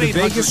 Direct from the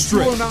Vegas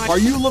Strip. Are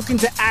you looking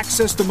to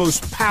access the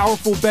most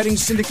powerful betting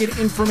syndicate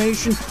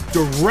information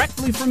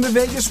directly from the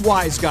Vegas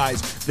Wise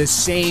Guys? The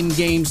same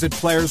games that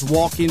players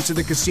walk into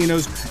the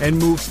casinos and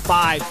move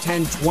 5,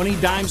 10, 20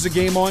 dimes a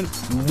game on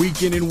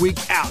week in and week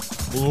out.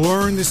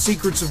 Learn the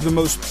secrets of the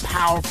most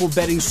powerful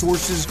betting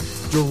sources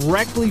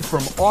directly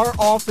from our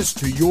office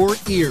to your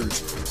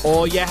ears.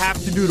 All you have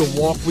to do to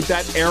walk with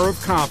that air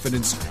of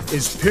confidence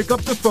is pick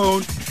up the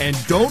phone and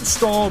don't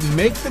stall,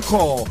 make the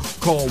call.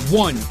 Call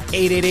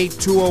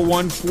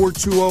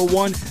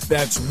 1-888-201-4201.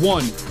 That's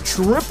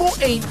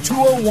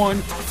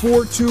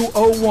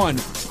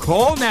 1-888-201-4201.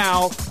 Call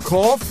now,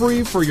 call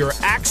free for your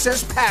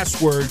access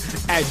password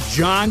at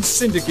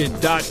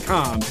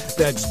johnsyndicate.com.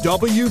 That's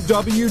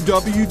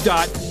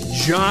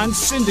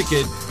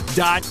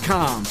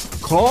www.johnsyndicate.com.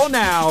 Call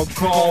now,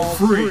 call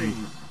free.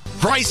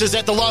 Prices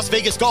at the Las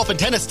Vegas Golf and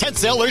Tennis tent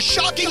sale are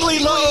shockingly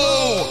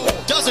low.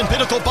 Dozen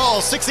Pinnacle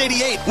balls,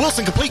 $688.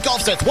 Wilson Complete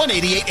Golf sets,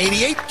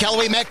 $188.88.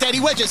 Callaway Mac Daddy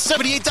wedges,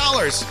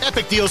 $78.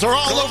 Epic deals are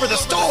all over the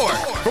store.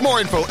 For more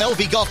info,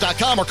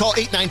 lvgolf.com or call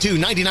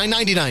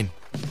 892-9999.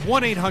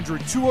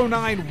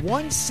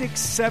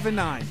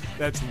 1-800-209-1679.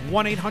 That's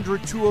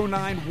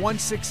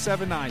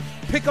 1-800-209-1679.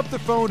 Pick up the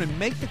phone and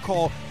make the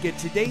call. Get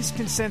today's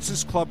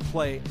Consensus Club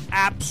play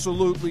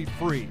absolutely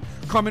free.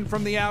 Coming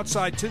from the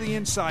outside to the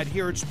inside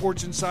here at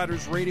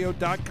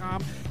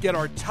SportsInsidersRadio.com. Get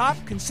our top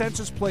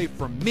consensus play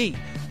from me,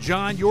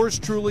 John, yours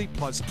truly,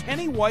 plus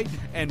Kenny White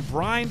and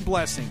Brian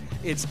Blessing.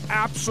 It's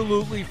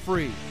absolutely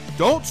free.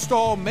 Don't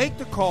stall. Make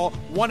the call.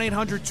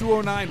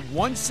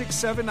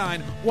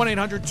 1-800-209-1679.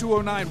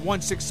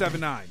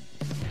 1-800-209-1679.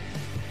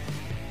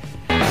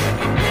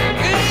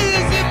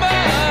 Easy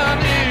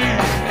money.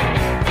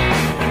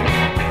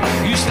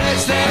 You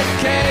snatch that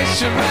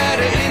cash and write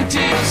it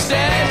into your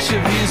stash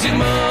of easy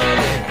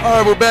money. All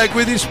right, we're back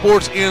with you,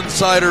 Sports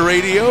Insider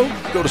Radio.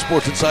 Go to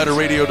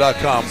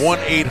SportsInsiderRadio.com.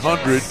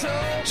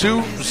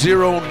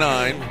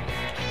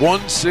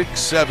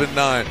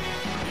 1-800-209-1679.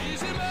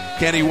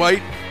 Kenny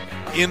White,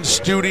 in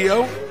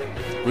studio.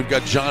 We've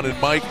got John and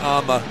Mike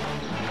on the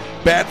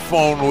bat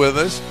phone with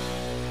us.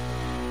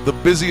 The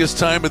busiest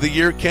time of the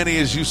year, Kenny,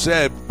 as you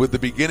said, with the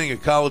beginning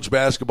of college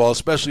basketball,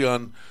 especially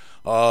on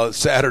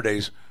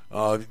Saturdays,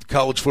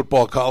 college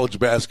football, college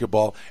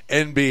basketball,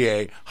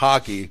 NBA,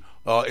 hockey.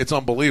 It's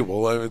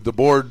unbelievable. The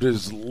board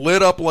is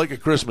lit up like a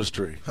Christmas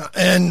tree.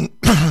 And,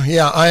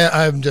 yeah,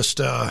 I'm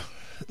just,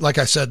 like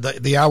I said,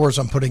 the hours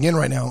I'm putting in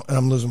right now, and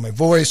I'm losing my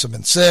voice. I've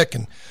been sick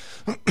and,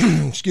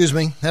 excuse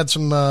me, had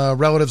some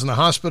relatives in the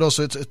hospital,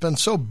 so it's been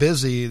so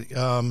busy.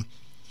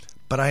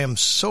 But I am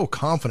so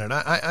confident.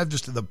 I've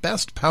just the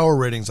best power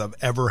ratings I've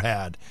ever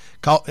had.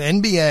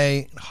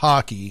 NBA,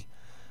 hockey,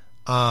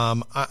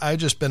 I've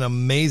just been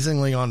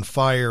amazingly on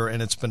fire,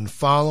 and it's been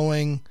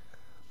following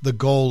the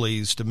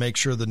goalies to make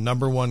sure the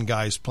number one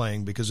guy's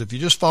playing. Because if you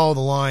just follow the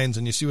lines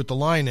and you see what the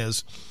line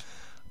is,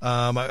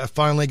 I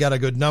finally got a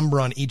good number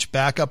on each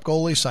backup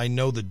goalie, so I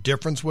know the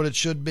difference, what it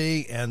should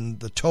be, and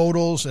the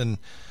totals, and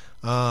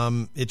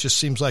it just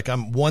seems like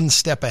I'm one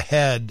step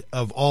ahead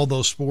of all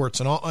those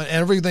sports, and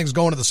everything's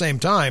going at the same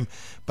time,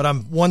 but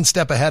I'm one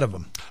step ahead of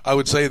them. I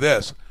would say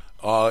this.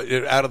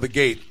 Out of the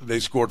gate, they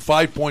scored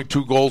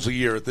 5.2 goals a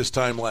year at this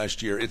time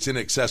last year. It's in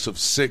excess of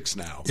 6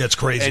 now. That's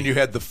crazy. And you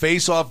had the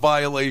face-off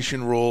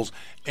violation rules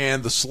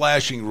and the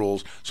slashing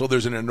rules, so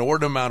there's an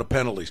inordinate amount of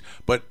penalties.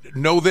 But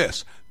know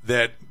this,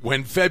 that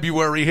when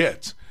February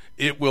hits,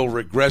 it will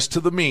regress to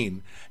the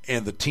mean,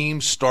 and the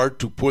teams start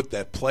to put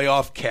that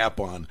playoff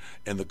cap on,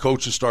 and the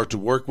coaches start to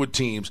work with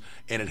teams,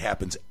 and it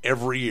happens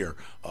every year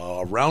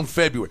around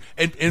February.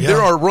 And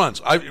there are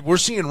runs. We're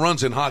seeing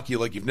runs in hockey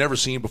like you've never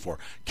seen before.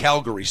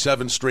 Calgary,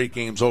 7 straight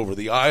games over.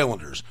 The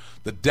Islanders,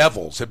 the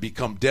Devils have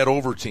become dead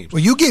over teams.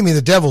 Well, you gave me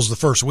the Devils the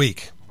first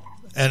week,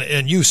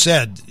 and you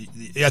said,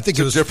 I think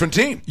it was a different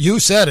team. You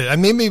said it. I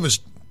mean, maybe it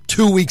was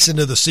 2 weeks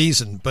into the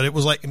season, but it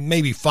was like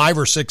maybe 5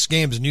 or 6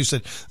 games, and you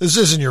said, this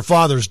isn't your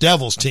father's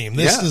Devils team.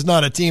 This is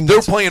not a team they're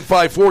playing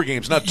 5-4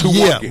 games, not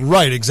 2-1 games. Yeah,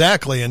 right,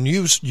 exactly. And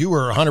you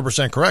were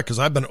 100% correct, because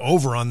I've been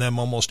over on them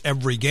almost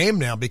every game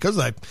now, because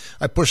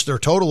I pushed their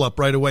total up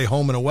right away,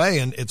 home and away,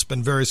 and it's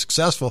been very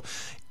successful.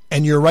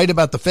 And you're right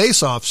about the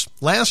face-offs.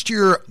 Last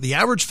year, the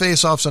average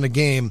face-offs in a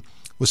game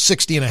was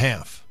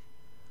 60.5.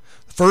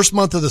 The first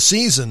month of the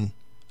season,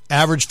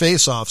 average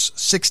face-offs,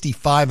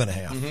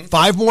 65.5.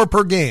 5 more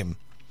per game.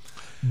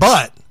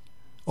 But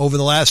over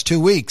the last 2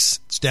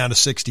 weeks, it's down to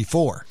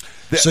 64.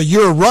 So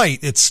you're right.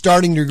 It's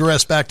starting to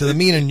regress back to the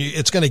mean, and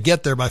it's going to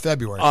get there by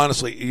February.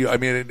 Honestly, I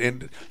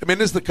mean, this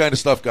is the kind of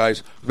stuff,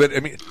 guys. But I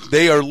mean,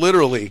 they are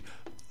literally.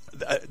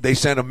 They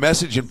sent a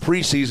message in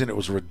preseason. It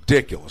was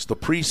ridiculous. The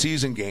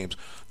preseason games,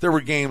 there were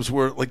games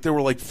where there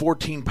were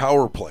 14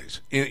 power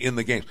plays in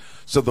the games.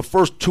 So the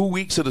first 2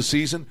 weeks of the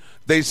season,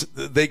 they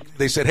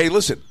said, "Hey,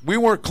 listen, we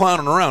weren't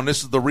clowning around.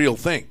 This is the real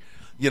thing."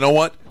 You know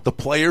what? The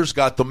players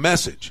got the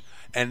message.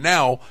 And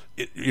now,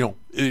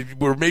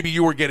 where maybe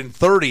you were getting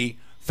 30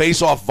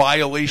 face-off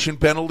violation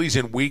penalties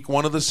in week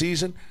 1 of the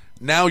season,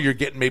 now you're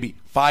getting maybe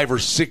 5 or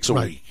 6 a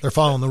week. They're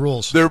following the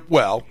rules. So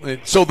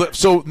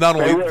not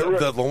only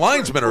the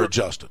linesmen are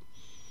adjusted.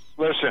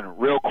 Listen,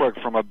 real quick,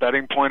 from a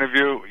betting point of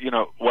view,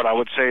 what I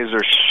would say is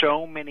there's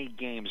so many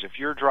games. If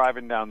you're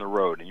driving down the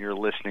road and you're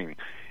listening,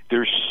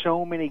 there's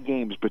so many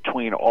games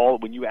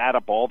when you add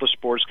up all the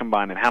sports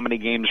combined and how many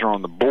games are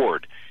on the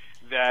board,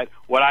 that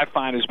what I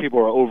find is people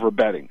are over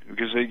betting,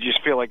 because they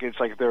just feel like it's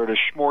like they're at a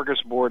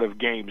smorgasbord of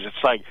games.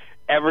 It's like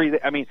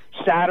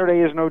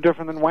Saturday is no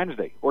different than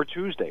Wednesday or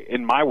Tuesday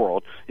in my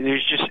world.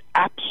 There's just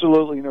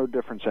absolutely no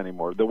difference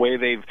anymore. The way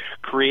they've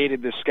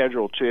created this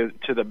schedule to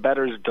the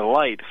bettor's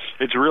delight,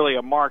 it's really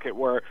a market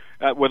where,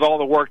 with all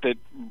the work that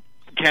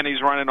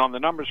Kenny's running on the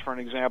numbers, for an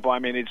example, I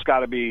mean, it's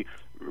got to be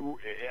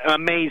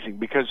amazing,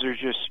 because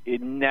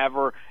it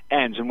never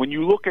ends. And when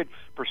you look at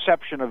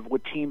perception of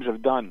what teams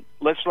have done,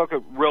 let's look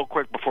at real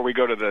quick before we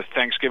go to the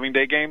Thanksgiving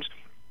Day games.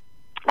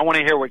 I want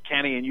to hear what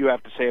Kenny and you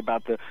have to say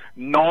about the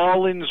New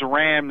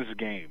Orleans-Rams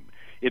game.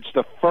 It's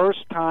the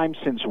first time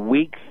since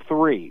week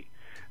 3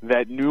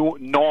 that New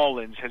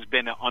Orleans has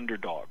been an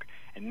underdog,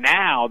 and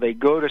now they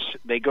go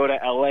to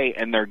L.A.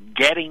 and they're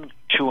getting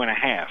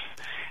 2.5.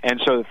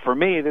 And so for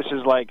me, this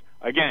is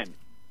again,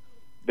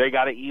 they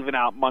got to even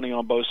out money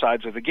on both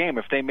sides of the game.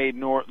 If they made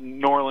New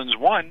Orleans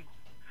 1,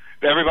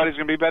 everybody's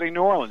going to be betting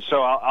New Orleans.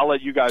 So I'll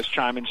let you guys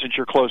chime in, since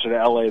you're closer to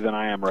L.A. than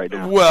I am right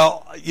now.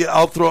 Well, yeah,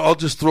 I'll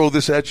just throw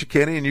this at you,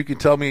 Kenny, and you can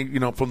tell me,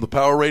 from the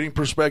power rating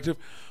perspective.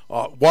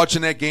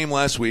 Watching that game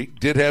last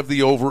week, did have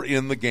the over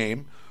in the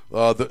game,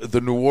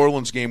 the New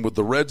Orleans game with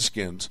the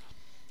Redskins.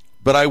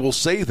 But I will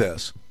say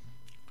this: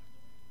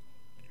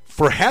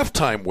 for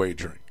halftime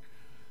wagering,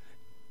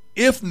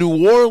 if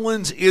New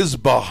Orleans is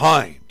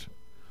behind,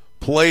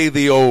 play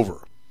the over.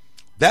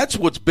 That's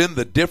what's been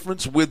the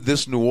difference with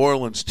this New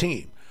Orleans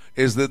team,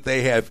 is that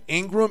they have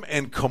Ingram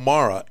and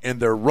Kamara, and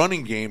their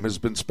running game has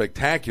been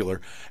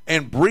spectacular,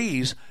 and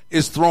Breeze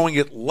is throwing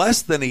it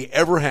less than he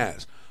ever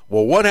has.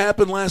 Well, what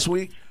happened last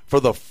week? For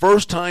the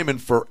first time in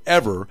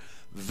forever,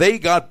 they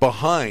got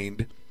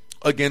behind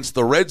against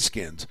the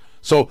Redskins.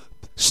 So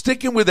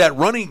sticking with that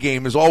running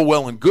game is all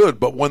well and good,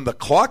 but when the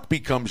clock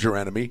becomes your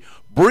enemy,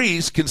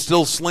 Breeze can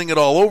still sling it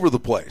all over the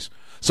place.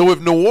 So if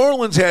New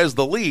Orleans has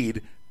the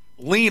lead,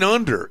 lean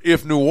under.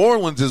 If New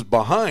Orleans is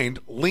behind,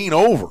 lean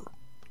over.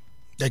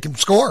 They can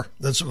score.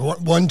 That's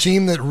one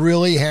team that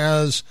really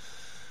has,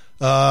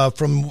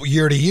 from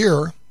year to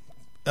year,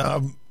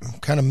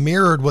 kind of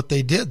mirrored what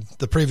they did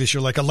the previous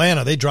year. Like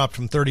Atlanta, they dropped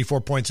from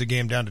 34 points a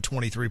game down to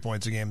 23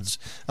 points a game. It's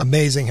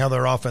amazing how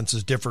their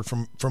offenses differ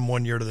from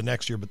one year to the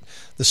next year. But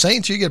the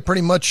Saints, you get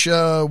pretty much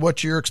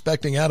what you're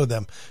expecting out of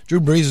them. Drew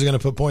Brees is going to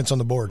put points on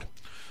the board.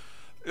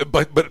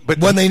 But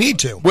when they need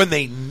to. When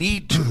they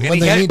need to.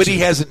 He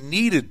hasn't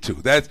needed to.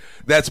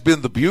 That's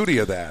been the beauty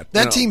of that.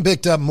 That team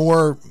picked up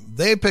more.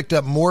 They picked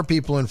up more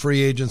people in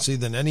free agency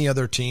than any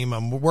other team.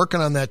 I'm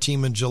working on that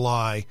team in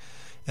July,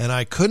 and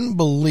I couldn't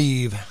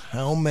believe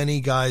how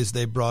many guys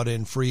they brought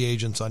in free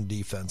agents on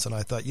defense. And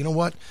I thought, you know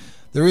what?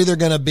 They're either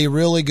going to be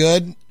really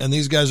good and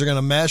these guys are going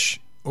to mesh,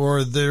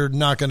 or they're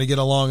not going to get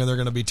along and they're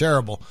going to be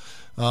terrible.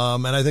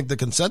 And I think the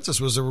consensus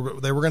was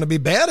they were going to be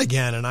bad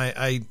again. And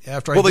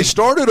they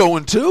started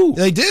 0-2.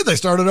 They did. They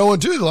started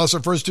 0-2. They lost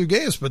their first two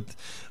games, but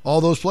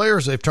all those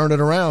players, they've turned it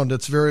around.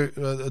 It's very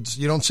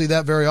you don't see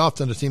that very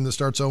often. A team that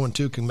starts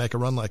 0-2 can make a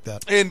run like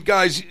that. And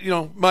guys,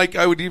 Mike,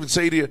 I would even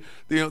say to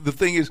you, the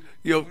thing is,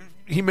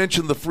 he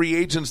mentioned the free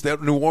agents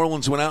that New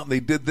Orleans went out and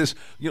they did this.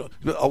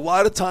 A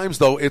lot of times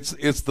though, it's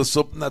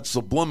not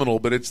subliminal,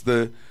 but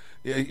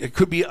it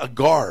could be a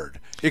guard.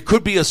 It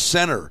could be a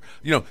center.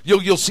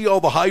 You'll see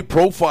all the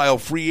high-profile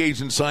free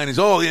agent signings.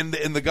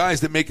 And the guys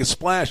that make a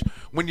splash.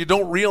 When you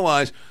don't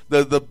realize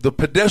the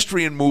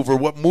pedestrian mover,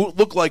 what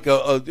looked like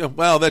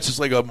that's just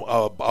like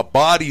a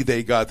body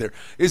they got there,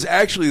 is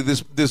actually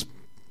this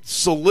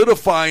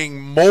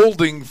solidifying,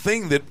 molding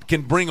thing that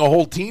can bring a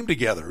whole team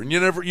together. And you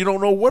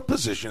don't know what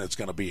position it's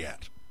going to be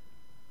at.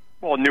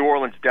 Well, New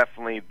Orleans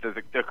definitely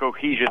the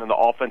cohesion in the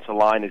offensive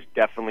line is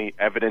definitely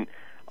evident.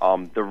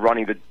 They're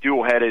running the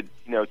dual-headed,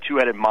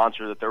 two-headed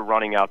monster that they're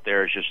running out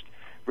there is just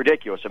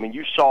ridiculous. I mean,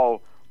 you saw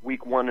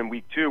week 1 and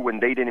week 2 when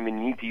they didn't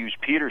even need to use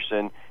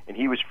Peterson, and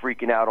he was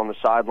freaking out on the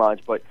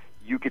sidelines. But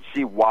you could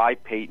see why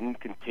Peyton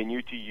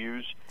continued to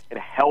use a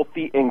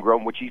healthy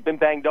Ingram, which he's been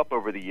banged up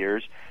over the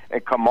years,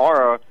 and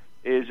Kamara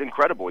is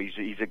incredible.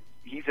 He's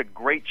a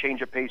great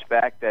change of pace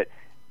back that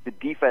the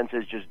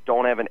defenses just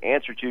don't have an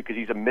answer to because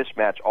he's a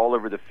mismatch all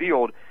over the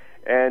field.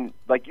 And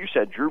like you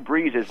said, Drew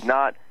Brees is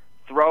not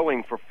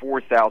throwing for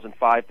 4,000,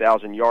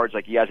 5,000 yards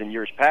like he has in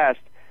years past,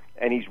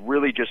 and he's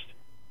really just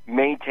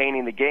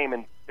maintaining the game,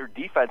 and their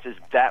defense is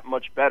that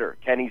much better.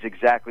 Kenny's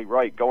exactly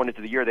right. Going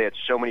into the year, they had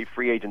so many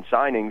free agent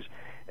signings,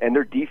 and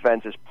their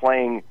defense is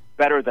playing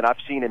better than I've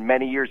seen in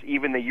many years,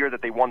 even the year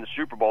that they won the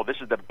Super Bowl. This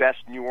is the best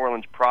New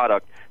Orleans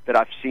product that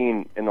I've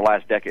seen in the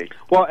last decade.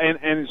 Well,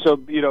 and so,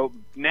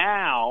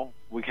 now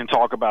we can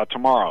talk about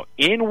tomorrow.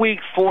 In week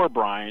 4,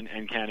 Brian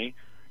and Kenny,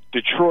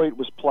 Detroit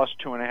was plus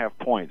 2.5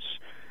 points.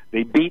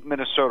 They beat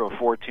Minnesota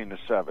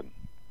 14-7.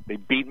 They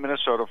beat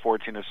Minnesota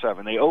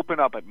 14-7. They open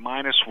up at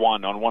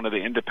 -1 on one of the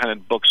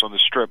independent books on the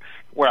Strip,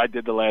 where I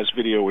did the last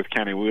video with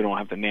Kenny. We don't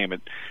have to name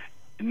it.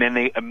 And then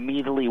they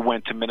immediately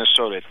went to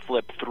Minnesota. It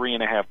flipped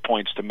 3.5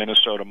 points to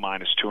Minnesota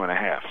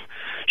 -2.5.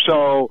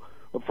 So,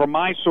 from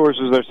my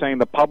sources, they're saying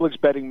the public's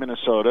betting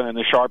Minnesota, and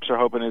the Sharps are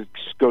hoping it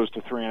goes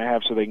to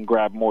 3.5 so they can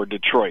grab more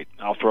Detroit.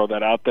 I'll throw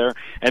that out there.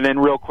 And then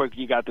real quick,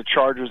 you got the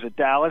Chargers at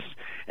Dallas,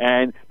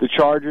 and the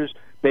Chargers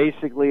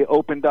basically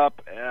opened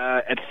up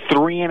at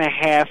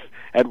 3.5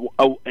 at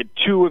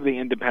 2 of the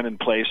independent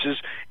places,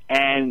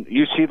 and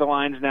you see the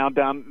lines now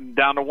down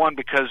to 1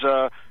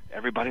 because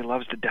everybody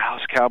loves the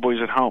Dallas Cowboys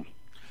at home.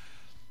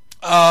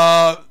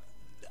 I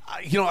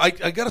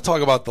got to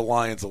talk about the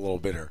Lions a little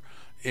bit here,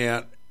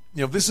 and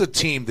this is a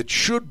team that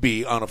should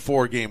be on a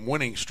 4-game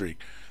winning streak.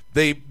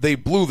 They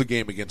blew the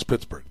game against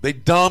Pittsburgh. They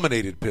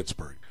dominated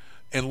Pittsburgh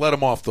and let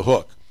them off the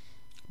hook.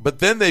 But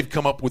then they've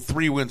come up with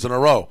 3 wins in a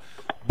row.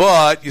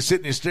 But you sit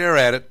and you stare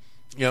at it.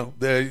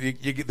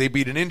 They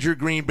beat an injured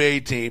Green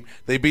Bay team.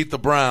 They beat the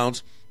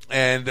Browns,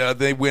 and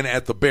they win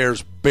at the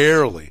Bears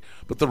barely.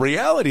 But the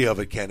reality of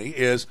it, Kenny,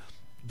 is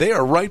they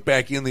are right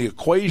back in the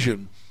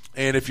equation.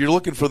 And if you're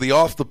looking for the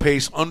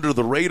off-the-pace,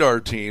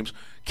 under-the-radar teams,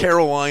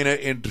 Carolina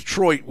and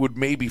Detroit would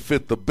maybe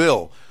fit the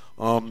bill.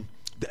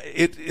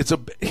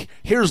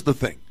 Here's the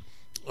thing.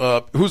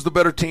 Who's the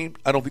better team?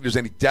 I don't think there's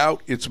any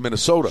doubt it's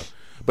Minnesota.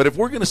 But if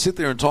we're going to sit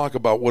there and talk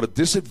about what a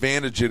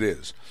disadvantage it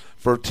is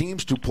for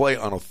teams to play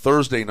on a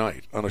Thursday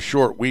night on a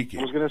short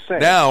weekend, I was going to say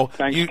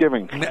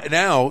Thanksgiving.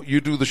 Now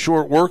you do the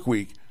short work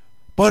week,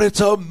 but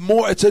it's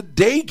a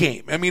day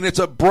game. I mean, it's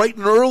a bright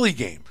and early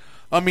game.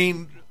 I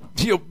mean,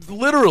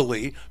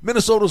 literally,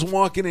 Minnesota's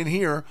walking in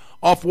here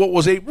off what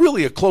was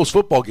really a close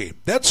football game.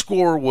 That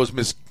score was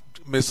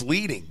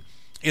misleading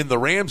in the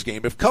Rams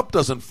game. If Kupp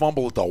doesn't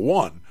fumble at the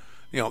 1,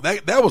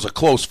 that was a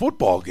close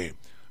football game.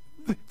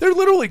 They're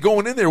literally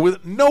going in there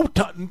with no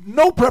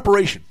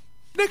preparation,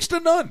 next to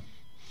none.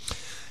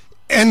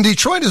 And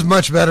Detroit is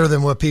much better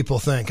than what people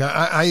think.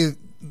 I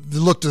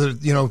looked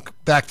at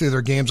back through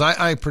their games,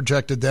 I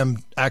projected them,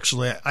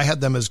 actually, I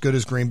had them as good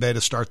as Green Bay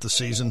to start the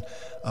season.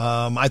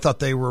 I thought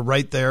they were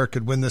right there,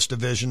 could win this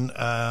division.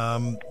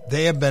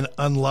 They have been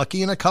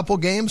unlucky in a couple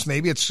games.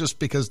 Maybe it's just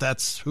because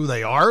that's who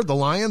they are, the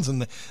Lions,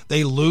 and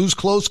they lose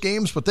close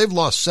games, but they've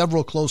lost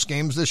several close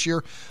games this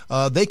year.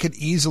 They could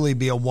easily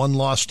be a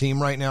one-loss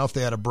team right now if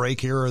they had a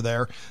break here or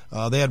there.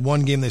 They had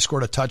one game they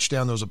scored a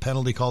touchdown. There was a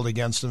penalty called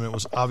against them. It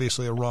was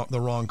obviously the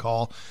wrong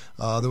call.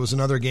 There was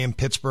another game,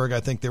 Pittsburgh. I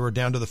think they were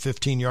down to the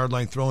 15-yard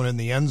line, throwing in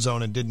the end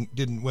zone, and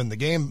didn't win the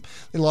game.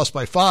 They lost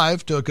by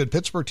 5 to a good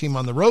Pittsburgh team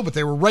on the road, but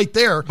they were right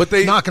there,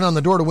 knocking on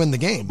the door to win the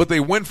game. But they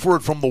went for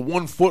it from the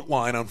 1-foot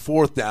line on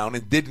 4th down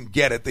and didn't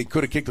get it. They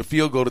could have kicked a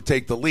field goal to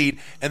take the lead.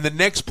 And the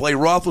next play,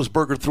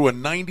 Roethlisberger threw a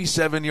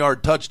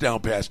 97-yard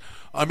touchdown pass.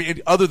 I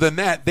mean, other than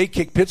that, they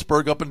kicked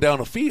Pittsburgh up and down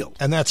the field.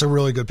 And that's a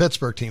really good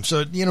Pittsburgh team.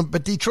 So,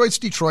 but Detroit's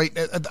Detroit.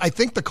 I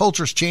think the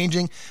culture's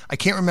changing. I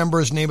can't remember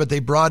his name, but they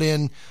brought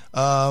in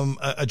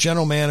a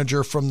general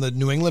manager from the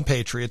New England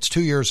Patriots 2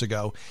 years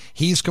ago.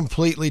 He's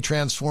completely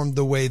transformed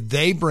the way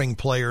they bring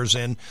players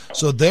in.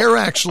 So they're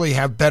actually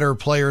have better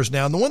players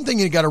now. And the one thing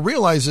you got to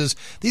realize is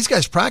these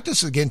guys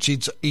practice against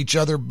each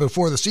other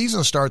before the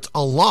season starts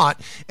a lot.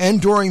 And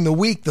during the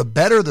week, the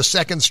better the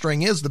second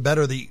string is, the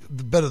better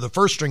the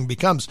first string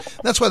becomes.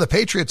 That's why the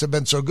Patriots have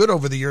been so good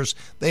over the years.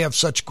 They have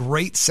such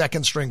great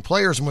second-string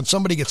players, and when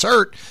somebody gets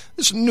hurt,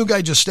 this new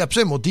guy just steps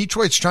in. Well,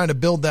 Detroit's trying to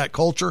build that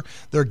culture.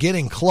 They're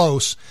getting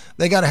close.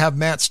 They got to have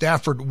Matt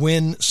Stafford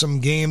win some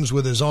games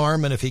with his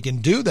arm, and if he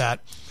can do that,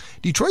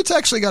 Detroit's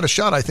actually got a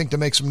shot, I think, to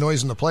make some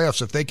noise in the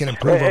playoffs if they can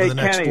improve over the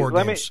next 4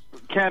 games.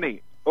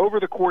 Kenny,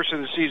 over the course of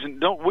the season,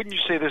 wouldn't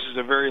you say this is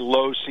a very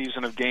low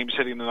season of games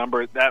hitting the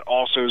number? That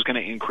also is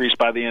going to increase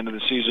by the end of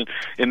the season.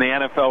 In the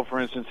NFL, for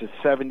instance, it's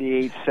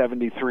 78,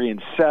 73,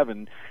 and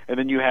 7. And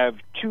then you have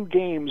 2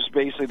 games,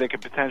 basically, that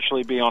could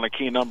potentially be on a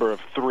key number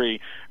of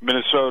 3,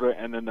 Minnesota,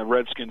 and then the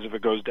Redskins if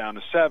it goes down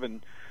to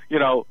 7.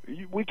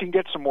 We can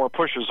get some more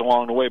pushes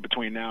along the way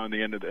between now and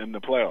the end of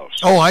the playoffs.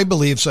 Oh, I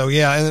believe so,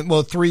 yeah. And,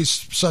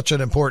 3's such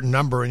an important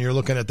number, and you're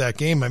looking at that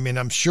game. I mean,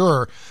 I'm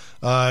sure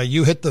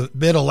you hit the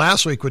middle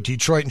last week with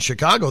Detroit and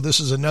Chicago. This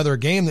is another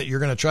game that you're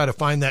going to try to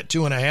find that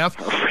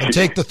 2.5 and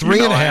take the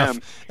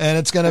 3.5, and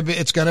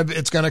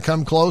it's going to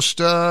come close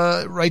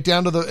to, right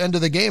down to the end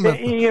of the game.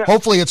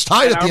 Hopefully, it's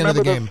tied at the end of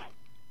the game.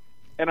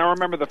 And I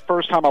remember the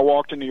first time I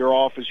walked into your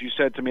office, you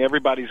said to me,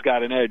 everybody's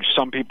got an edge.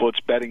 Some people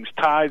it's betting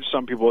ties,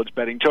 some people it's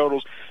betting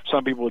totals,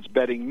 some people it's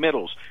betting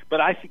middles.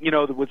 But I think,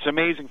 what's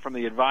amazing from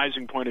the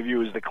advising point of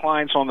view is the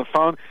clients on the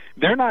phone,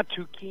 they're not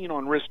too keen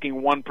on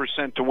risking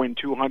 1% to win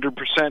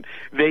 200%.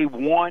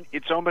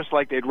 It's almost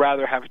like they'd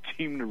rather have a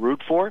team to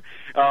root for.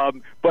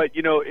 But,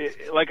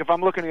 like if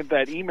I'm looking at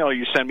that email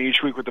you send me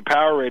each week with the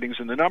power ratings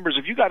and the numbers,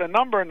 if you got a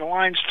number and the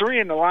line's 3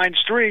 and the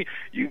line's 3,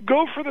 you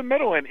go for the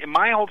middle. And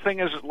my whole thing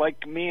is,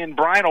 like me and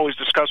Brian always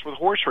discuss with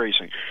horse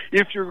racing,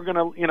 if you're going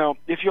to,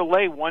 if you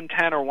lay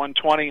 110 or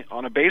 120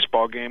 on a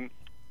baseball game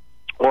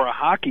or a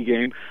hockey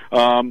game,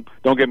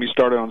 don't get me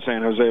started on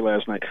San Jose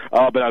last night,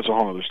 but that's a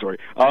whole other story.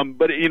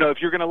 But, if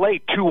you're going to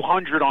lay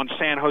 200 on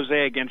San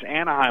Jose against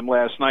Anaheim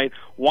last night,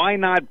 why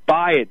not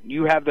buy it?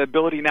 You have the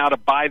ability now to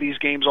buy these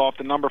games off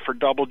the number for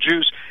double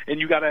juice,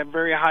 and you got a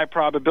very high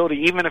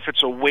probability, even if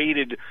it's a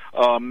weighted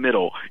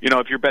middle.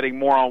 If you're betting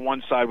more on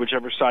one side,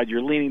 whichever side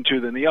you're leaning to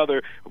than the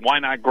other, why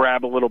not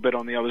grab a little bit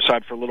on the other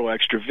side for a little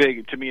extra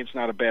vig? To me, it's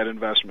not a bad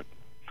investment.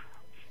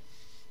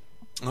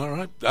 All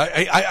right.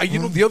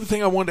 The other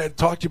thing I wanted to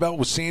talk to you about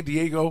was San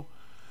Diego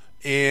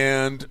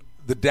and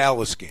the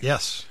Dallas game.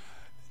 Yes.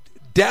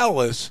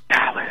 Dallas.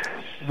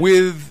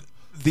 With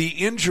the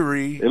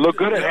injury. They look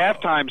good at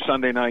halftime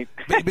Sunday night.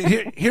 But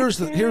here's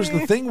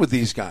the thing with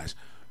these guys.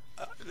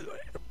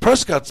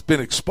 Prescott's been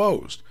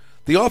exposed.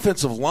 The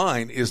offensive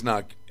line is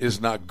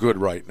not good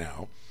right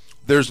now.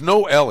 There's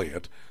no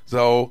Elliott.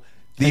 So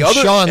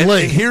Sean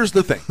Lee. And here's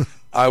the thing.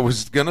 I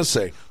was going to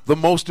say, the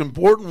most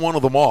important one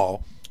of them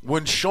all,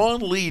 when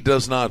Sean Lee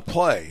does not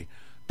play,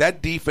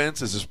 that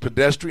defense is as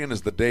pedestrian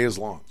as the day is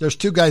long. There's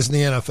 2 guys in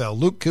the NFL,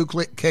 Luke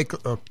Kuechly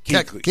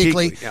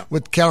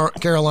with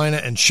Carolina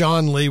and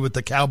Sean Lee with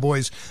the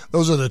Cowboys.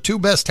 Those are the 2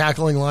 best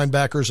tackling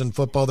linebackers in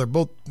football. They're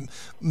both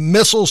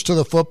missiles to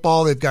the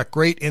football. They've got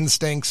great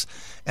instincts,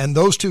 and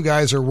those 2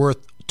 guys are worth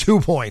 2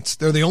 points.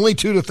 They're the only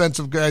 2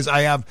 defensive guys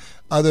I have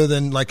other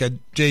than like a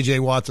J.J.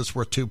 Watt that's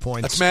worth 2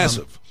 points. That's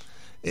massive.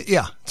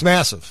 Yeah, it's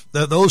massive.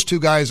 Those 2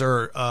 guys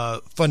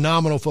are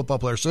phenomenal football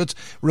players, so it's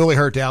really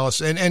hurt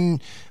Dallas. And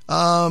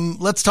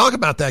let's talk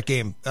about that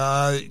game.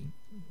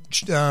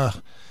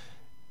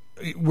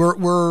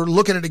 We're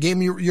looking at a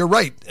game. You're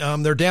right.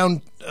 They're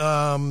down 2 at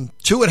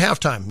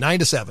halftime,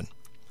 9-7.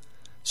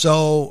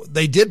 So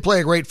they did play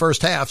a great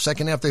first half.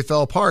 Second half, they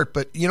fell apart.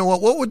 But you know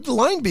what? What would the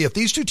line be if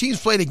these 2 teams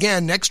played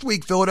again next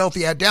week?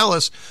 Philadelphia at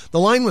Dallas. The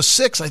line was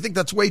 6. I think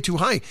that's way too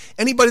high.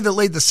 Anybody that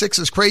laid the 6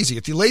 is crazy.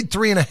 If you laid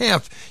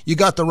 3.5, you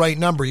got the right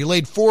number. You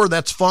laid 4,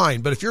 that's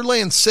fine. But if you're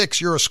laying 6,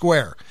 you're a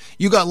square.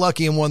 You got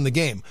lucky and won the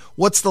game.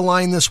 What's the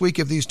line this week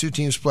if these 2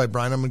 teams play,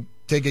 Brian? I'm going to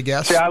take a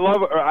guess. See, I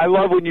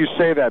love when you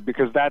say that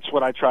because that's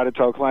what I try to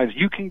tell clients.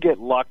 You can get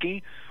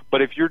lucky,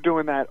 But if you're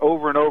doing that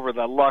over and over,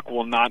 that luck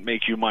will not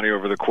make you money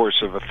over the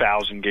course of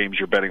 1,000 games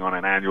you're betting on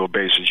an annual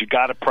basis. You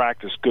got to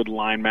practice good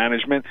line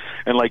management,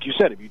 and like you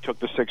said, if you took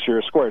the 6, you're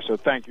a square. So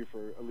thank you for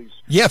at least.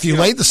 Yeah, if you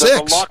laid the 6.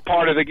 The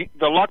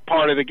luck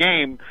part of the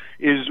game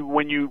is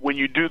when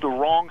you do the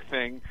wrong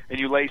thing and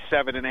you lay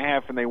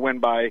 7.5 and they win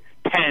by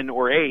 10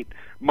 or 8.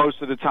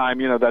 Most of the time,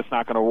 that's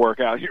not going to work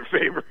out in your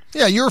favor.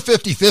 Yeah, you're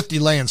 50-50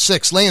 laying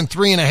 6, laying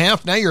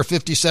 3.5. Now you're a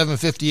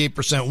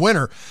 57-58%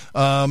 winner.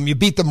 You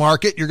beat the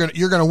market.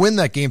 You're gonna win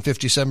that game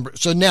 57%.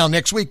 So now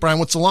next week, Brian,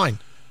 what's the line?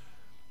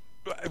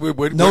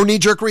 No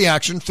knee-jerk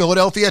reaction.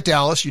 Philadelphia at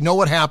Dallas. You know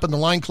what happened. The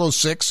line closed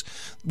 6.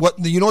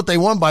 You know what they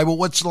won by, but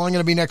what's the line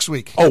going to be next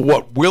week? Oh,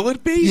 what will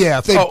it be? Yeah,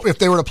 if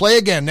they were to play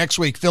again next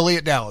week, Philly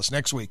at Dallas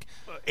next week.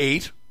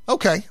 8.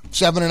 Okay,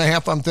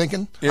 7.5. I'm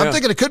thinking. Yeah. I'm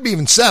thinking it could be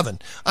even 7.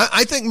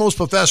 I think most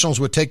professionals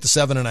would take the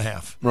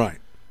 7.5. Right.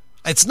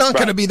 It's not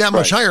going to be that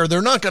much higher.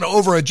 They're not going to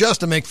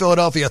over-adjust and make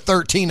Philadelphia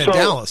 13 at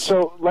Dallas.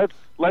 So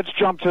let's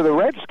jump to the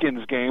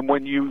Redskins game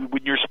when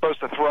you're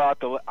supposed to throw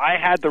out I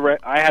had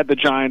the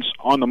Giants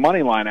on the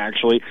money line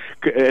actually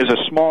as a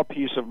small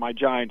piece of my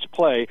Giants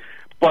play,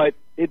 but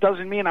it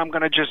doesn't mean I'm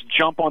going to just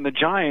jump on the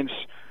Giants.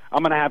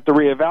 I'm going to have to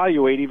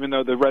reevaluate, even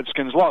though the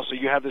Redskins lost. So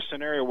you have this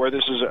scenario where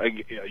this is a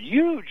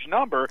huge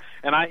number,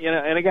 and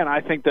again, I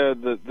think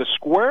the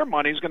square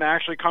money is going to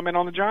actually come in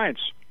on the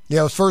Giants. Yeah,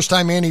 it was the first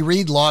time Andy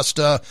Reid lost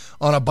on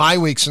a bye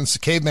week since the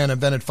caveman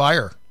invented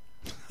fire.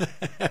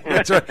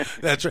 That's right.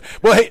 That's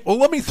right. Well,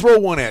 let me throw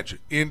one at you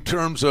in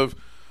terms of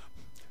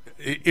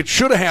it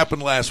should have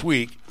happened last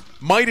week.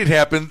 Might it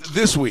happen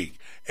this week?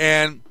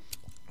 And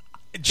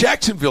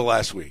Jacksonville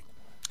last week.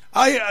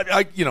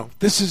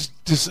 This is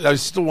just, I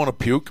still want to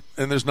puke,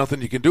 and there's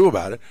nothing you can do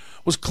about it.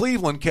 Was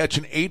Cleveland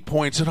catching 8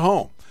 points at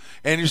home,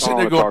 and you're sitting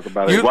there going, talk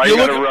about it. Why you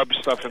got to rub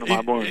stuff into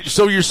my bones?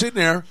 So you're sitting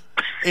there,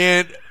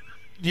 and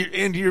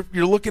you're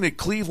looking at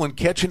Cleveland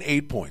catching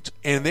 8 points,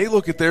 and they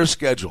look at their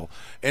schedule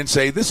and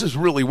say, this is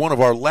really one of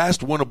our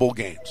last winnable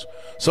games.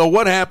 So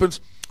what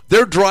happens?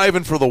 They're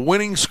driving for the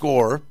winning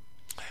score,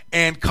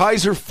 and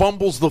Kaiser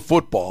fumbles the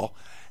football,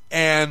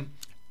 and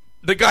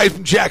the guy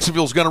from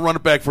Jacksonville is going to run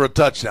it back for a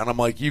touchdown. I'm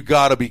like, you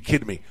got to be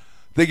kidding me.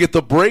 They get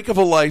the break of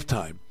a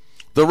lifetime.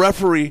 The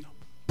referee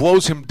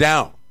blows him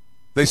down.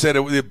 They said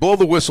they blow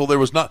the whistle. There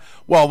was not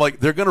 –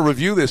 they're going to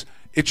review this.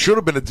 It should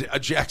have been a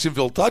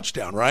Jacksonville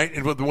touchdown, right?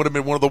 It would have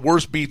been one of the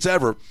worst beats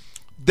ever.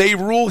 They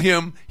rule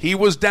him. He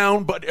was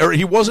down, or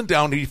he wasn't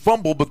down. He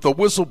fumbled, but the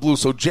whistle blew.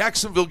 So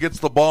Jacksonville gets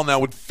the ball now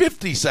with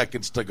 50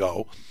 seconds to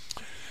go.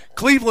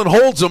 Cleveland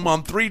holds them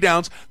on 3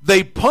 downs.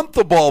 They punt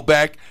the ball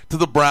back to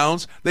the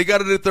Browns. They got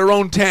it at their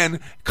own 10.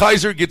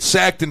 Kaiser gets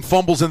sacked and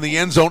fumbles in the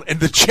end zone, and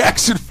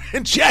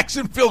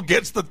Jacksonville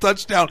gets the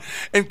touchdown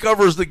and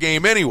covers the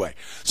game anyway.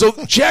 So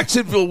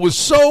Jacksonville was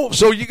so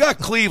you got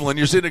Cleveland.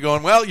 You're sitting there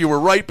going, well, you were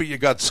right, but you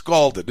got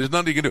scalded. There's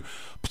nothing you can do.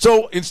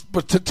 So,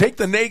 but to take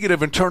the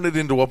negative and turn it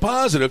into a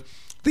positive,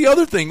 the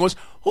other thing was,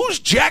 who's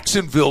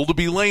Jacksonville to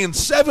be laying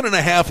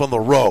 7.5 on the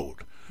road,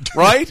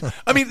 right?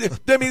 I mean,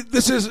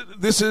 this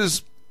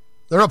is.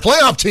 They're a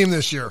playoff team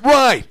this year.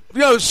 Right.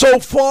 So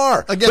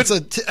far.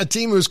 Against a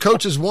team whose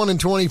coach is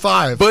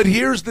 1-25. But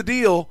here's the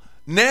deal.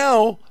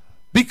 Now,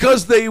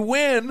 because they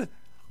win,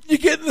 you're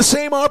getting the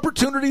same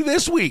opportunity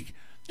this week.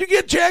 You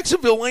get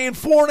Jacksonville laying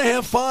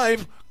 4.5,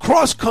 5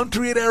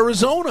 cross-country at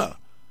Arizona.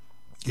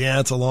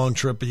 Yeah, it's a long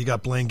trip, but you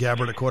got Blaine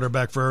Gabbert at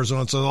quarterback for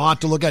Arizona, so a lot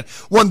to look at.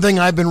 One thing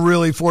I've been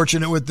really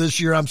fortunate with this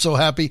year, I'm so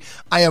happy,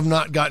 I have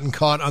not gotten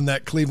caught on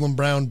that Cleveland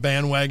Brown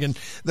bandwagon.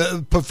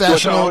 The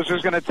professionals, I was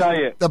just going to tell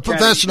you. The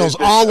professionals,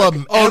 all of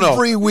them,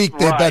 every week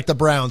they bet the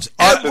Browns.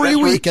 Every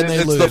week, and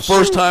they lose. It's the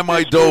first time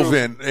I dove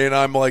in, and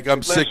I'm like,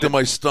 I'm sick to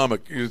my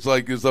stomach.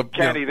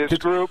 Kenny, this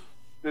group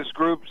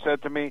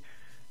said to me,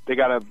 they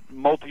got a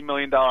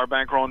multi-million-dollar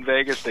bankroll in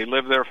Vegas. They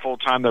live there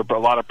full-time. There are a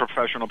lot of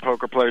professional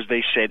poker players.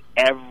 They said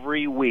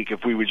every week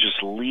if we would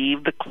just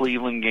leave the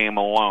Cleveland game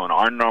alone,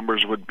 our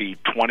numbers would be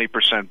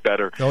 20%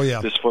 better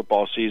this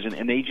football season.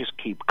 And they just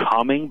keep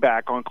coming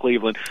back on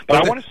Cleveland.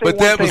 But I want to say one thing.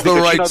 But that was the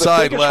right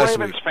side last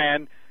week.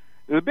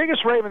 The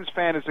biggest Ravens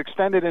fan has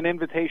extended an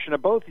invitation to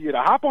both of you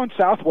to hop on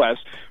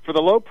Southwest for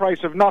the low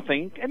price of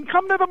nothing and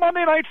come to the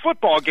Monday Night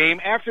Football game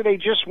after they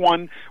just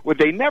won what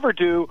they never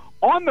do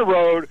on the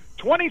road,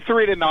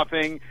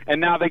 23-0,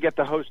 and now they get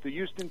to host the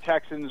Houston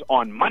Texans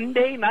on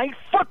Monday Night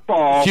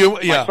Football.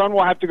 My son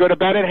will have to go to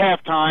bed at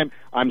halftime.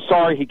 I'm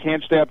sorry he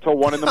can't stay up till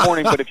 1 in the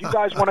morning, but if you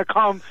guys want to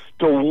come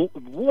to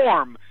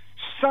warm,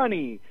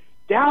 sunny,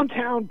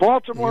 downtown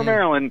Baltimore,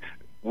 Maryland,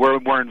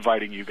 we're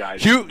inviting you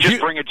guys. Just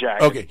bring a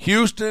jacket. Okay,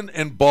 Houston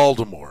and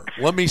Baltimore.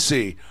 Let me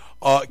see.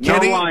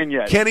 Kenny, no line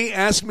yet. Kenny,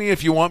 ask me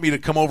if you want me to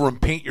come over and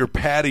paint your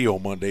patio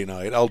Monday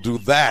night. I'll do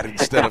that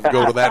instead of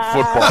go to that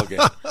football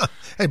game.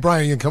 Hey,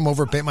 Brian, you can come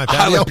over and paint my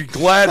patio? I would be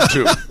glad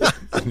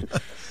to.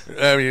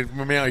 I mean,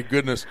 my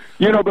goodness.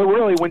 But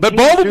really, but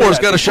Baltimore's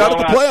got a shot at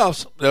the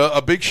playoffs.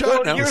 A big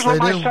shot now. Here's what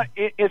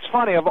it's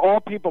funny. Of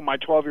all people, my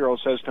 12-year-old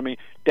says to me,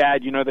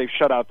 Dad, they've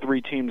shut out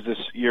 3 teams this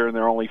year, and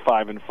they're only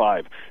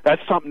 5-5.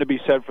 That's something to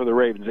be said for the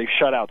Ravens. They've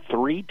shut out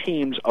 3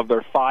 teams of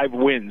their 5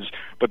 wins,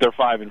 but they're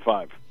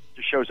 5-5.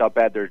 just shows how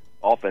bad their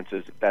offense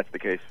is if that's the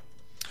case.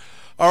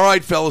 All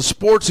right, fellas,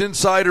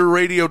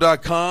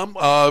 SportsInsiderRadio.com.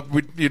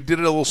 You did it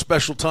a little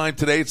special time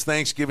today. It's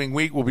Thanksgiving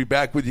week. We'll be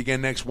back with you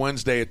again next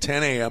Wednesday at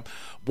 10 a.m.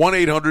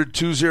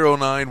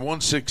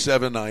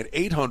 1-800-209-1679.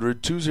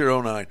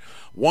 800-209-1679.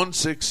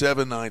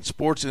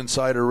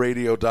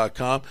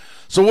 SportsInsiderRadio.com.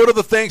 So what are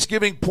the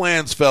Thanksgiving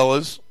plans,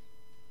 fellas?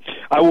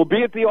 I will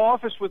be at the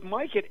office with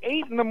Mike at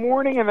 8 in the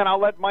morning, and then I'll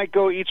let Mike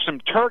go eat some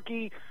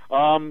turkey.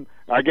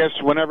 I guess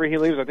whenever he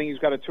leaves, I think he's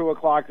got a 2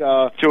 o'clock. 2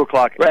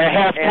 o'clock.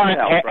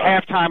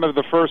 Halftime of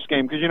the first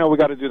game, because we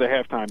got to do the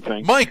halftime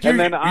thing. Mike,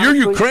 you're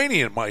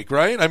Ukrainian, Mike,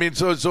 right? I mean,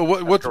 so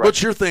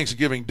what's your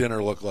Thanksgiving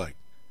dinner look like?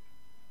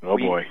 Oh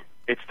boy.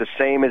 It's the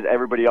same as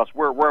everybody else.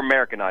 We're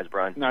Americanized,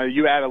 Brian. No,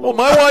 you add a little.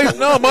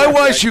 Well, my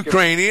wife's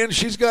Ukrainian.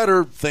 She's got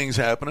her things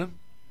happening.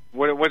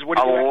 What a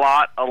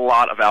lot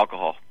of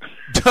alcohol.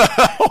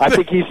 I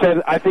think he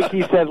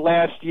said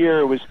last year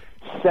it was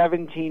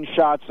 17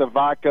 shots of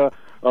vodka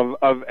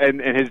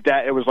and his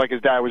dad. It was like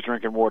his dad was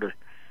drinking water.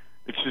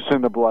 It's just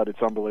in the blood.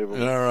 It's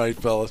unbelievable. All right,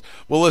 fellas.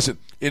 Well, listen,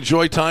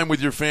 enjoy time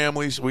with your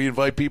families. We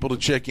invite people to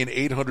check in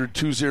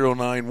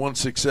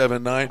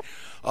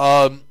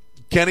 800-209-1679.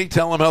 Kenny,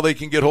 tell them how they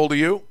can get hold of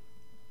you.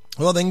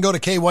 Well, they can go to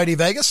K Whitey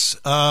Vegas,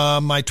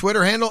 my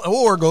Twitter handle,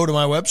 or go to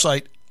my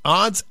website,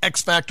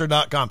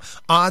 oddsxfactor.com.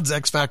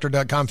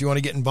 Oddsxfactor.com if you want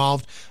to get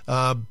involved.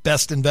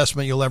 Best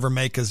investment you'll ever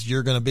make, because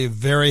you're going to be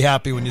very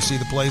happy when you see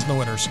the plays and the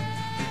winners.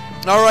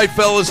 All right,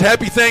 fellas.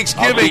 Happy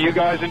Thanksgiving. I'll see you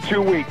guys in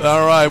 2 weeks.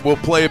 All right. We'll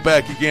play it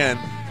back again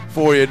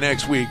for you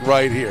next week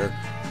right here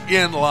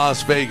in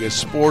Las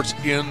Vegas.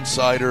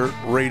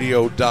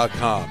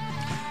 SportsInsiderRadio.com.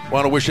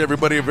 Want to wish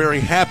everybody a very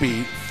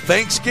happy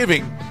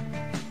Thanksgiving.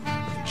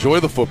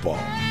 Enjoy the football.